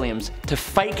Riri Williams to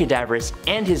fight Cadaverous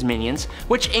and his minions,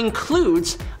 which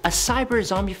includes a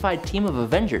cyber-zombified team of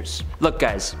Avengers. Look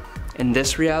guys, in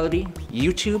this reality,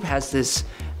 YouTube has this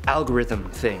algorithm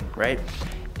thing, right?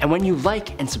 And when you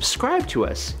like and subscribe to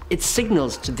us, it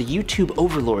signals to the YouTube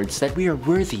overlords that we are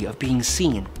worthy of being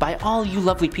seen by all you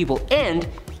lovely people and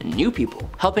new people,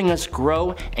 helping us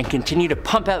grow and continue to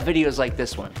pump out videos like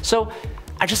this one. So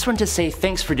I just want to say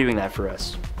thanks for doing that for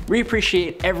us. We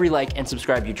appreciate every like and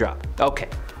subscribe you drop. Okay,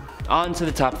 on to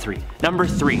the top 3. Number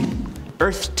 3.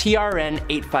 Earth TRN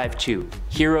 852,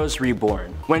 Heroes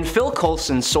Reborn. When Phil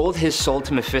Coulson sold his soul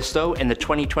to Mephisto in the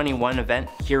 2021 event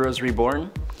Heroes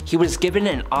Reborn, he was given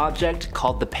an object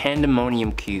called the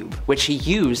Pandemonium Cube, which he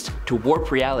used to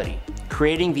warp reality,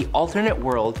 creating the alternate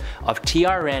world of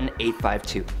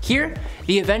TRN-852. Here,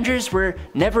 the Avengers were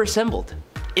never assembled,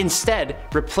 instead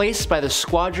replaced by the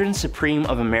Squadron Supreme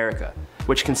of America,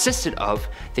 which consisted of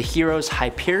the heroes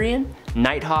Hyperion,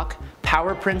 Nighthawk,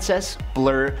 Power Princess,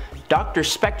 Blur, Dr.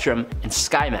 Spectrum, and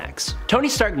Skymax. Tony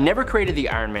Stark never created the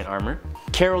Iron Man armor,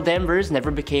 Carol Danvers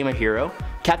never became a hero,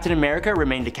 Captain America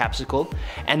remained a capsicle,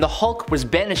 and the Hulk was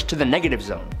banished to the negative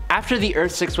zone. After the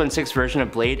Earth 616 version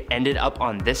of Blade ended up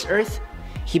on this Earth,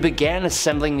 he began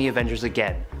assembling the Avengers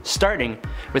again, starting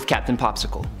with Captain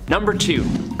Popsicle. Number 2.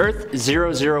 Earth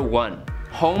 001,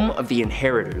 home of the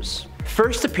Inheritors.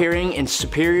 First appearing in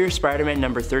Superior Spider-Man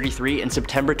number 33 in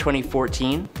September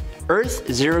 2014, Earth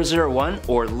 001,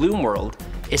 or Loom World,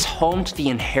 is home to the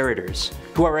Inheritors,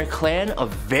 who are a clan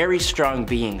of very strong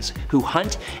beings who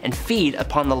hunt and feed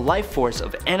upon the life force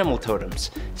of animal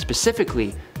totems,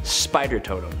 specifically spider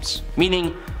totems,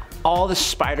 meaning all the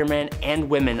Spider-Man and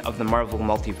women of the Marvel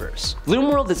multiverse.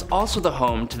 Loom World is also the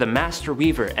home to the Master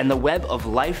Weaver and the Web of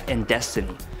Life and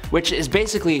Destiny, which is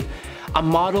basically a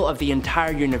model of the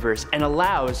entire universe and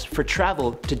allows for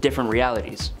travel to different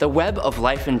realities. The Web of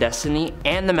Life and Destiny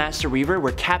and the Master Weaver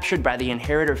were captured by the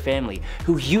Inheritor family,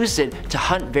 who used it to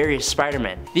hunt various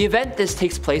Spider-Men. The event this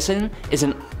takes place in is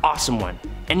an awesome one,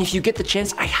 and if you get the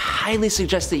chance, I highly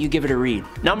suggest that you give it a read.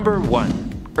 Number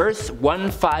 1. Earth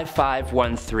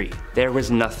 15513. There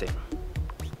was nothing,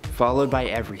 followed by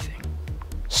everything.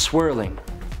 Swirling,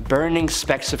 burning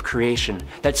specks of creation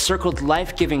that circled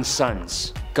life-giving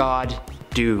suns. God,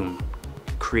 Doom,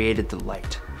 created the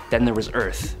light. Then there was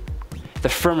Earth. The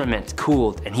firmament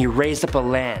cooled and he raised up a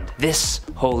land, this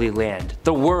holy land,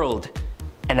 the world,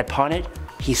 and upon it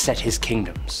he set his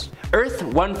kingdoms. Earth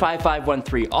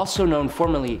 15513, also known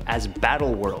formerly as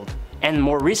Battle World, and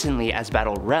more recently as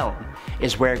Battle Realm,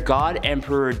 is where God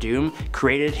Emperor Doom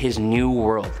created his new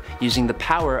world, using the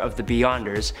power of the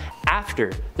Beyonders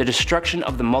after the destruction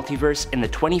of the multiverse in the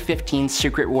 2015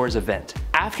 Secret Wars event.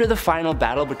 After the final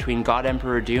battle between God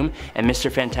Emperor Doom and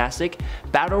Mr. Fantastic,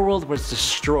 Battleworld was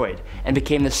destroyed and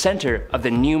became the center of the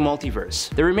new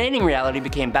multiverse. The remaining reality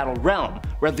became Battle Realm,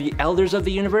 where the Elders of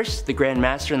the Universe, the Grand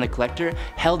Master and the Collector,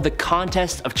 held the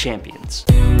contest of champions.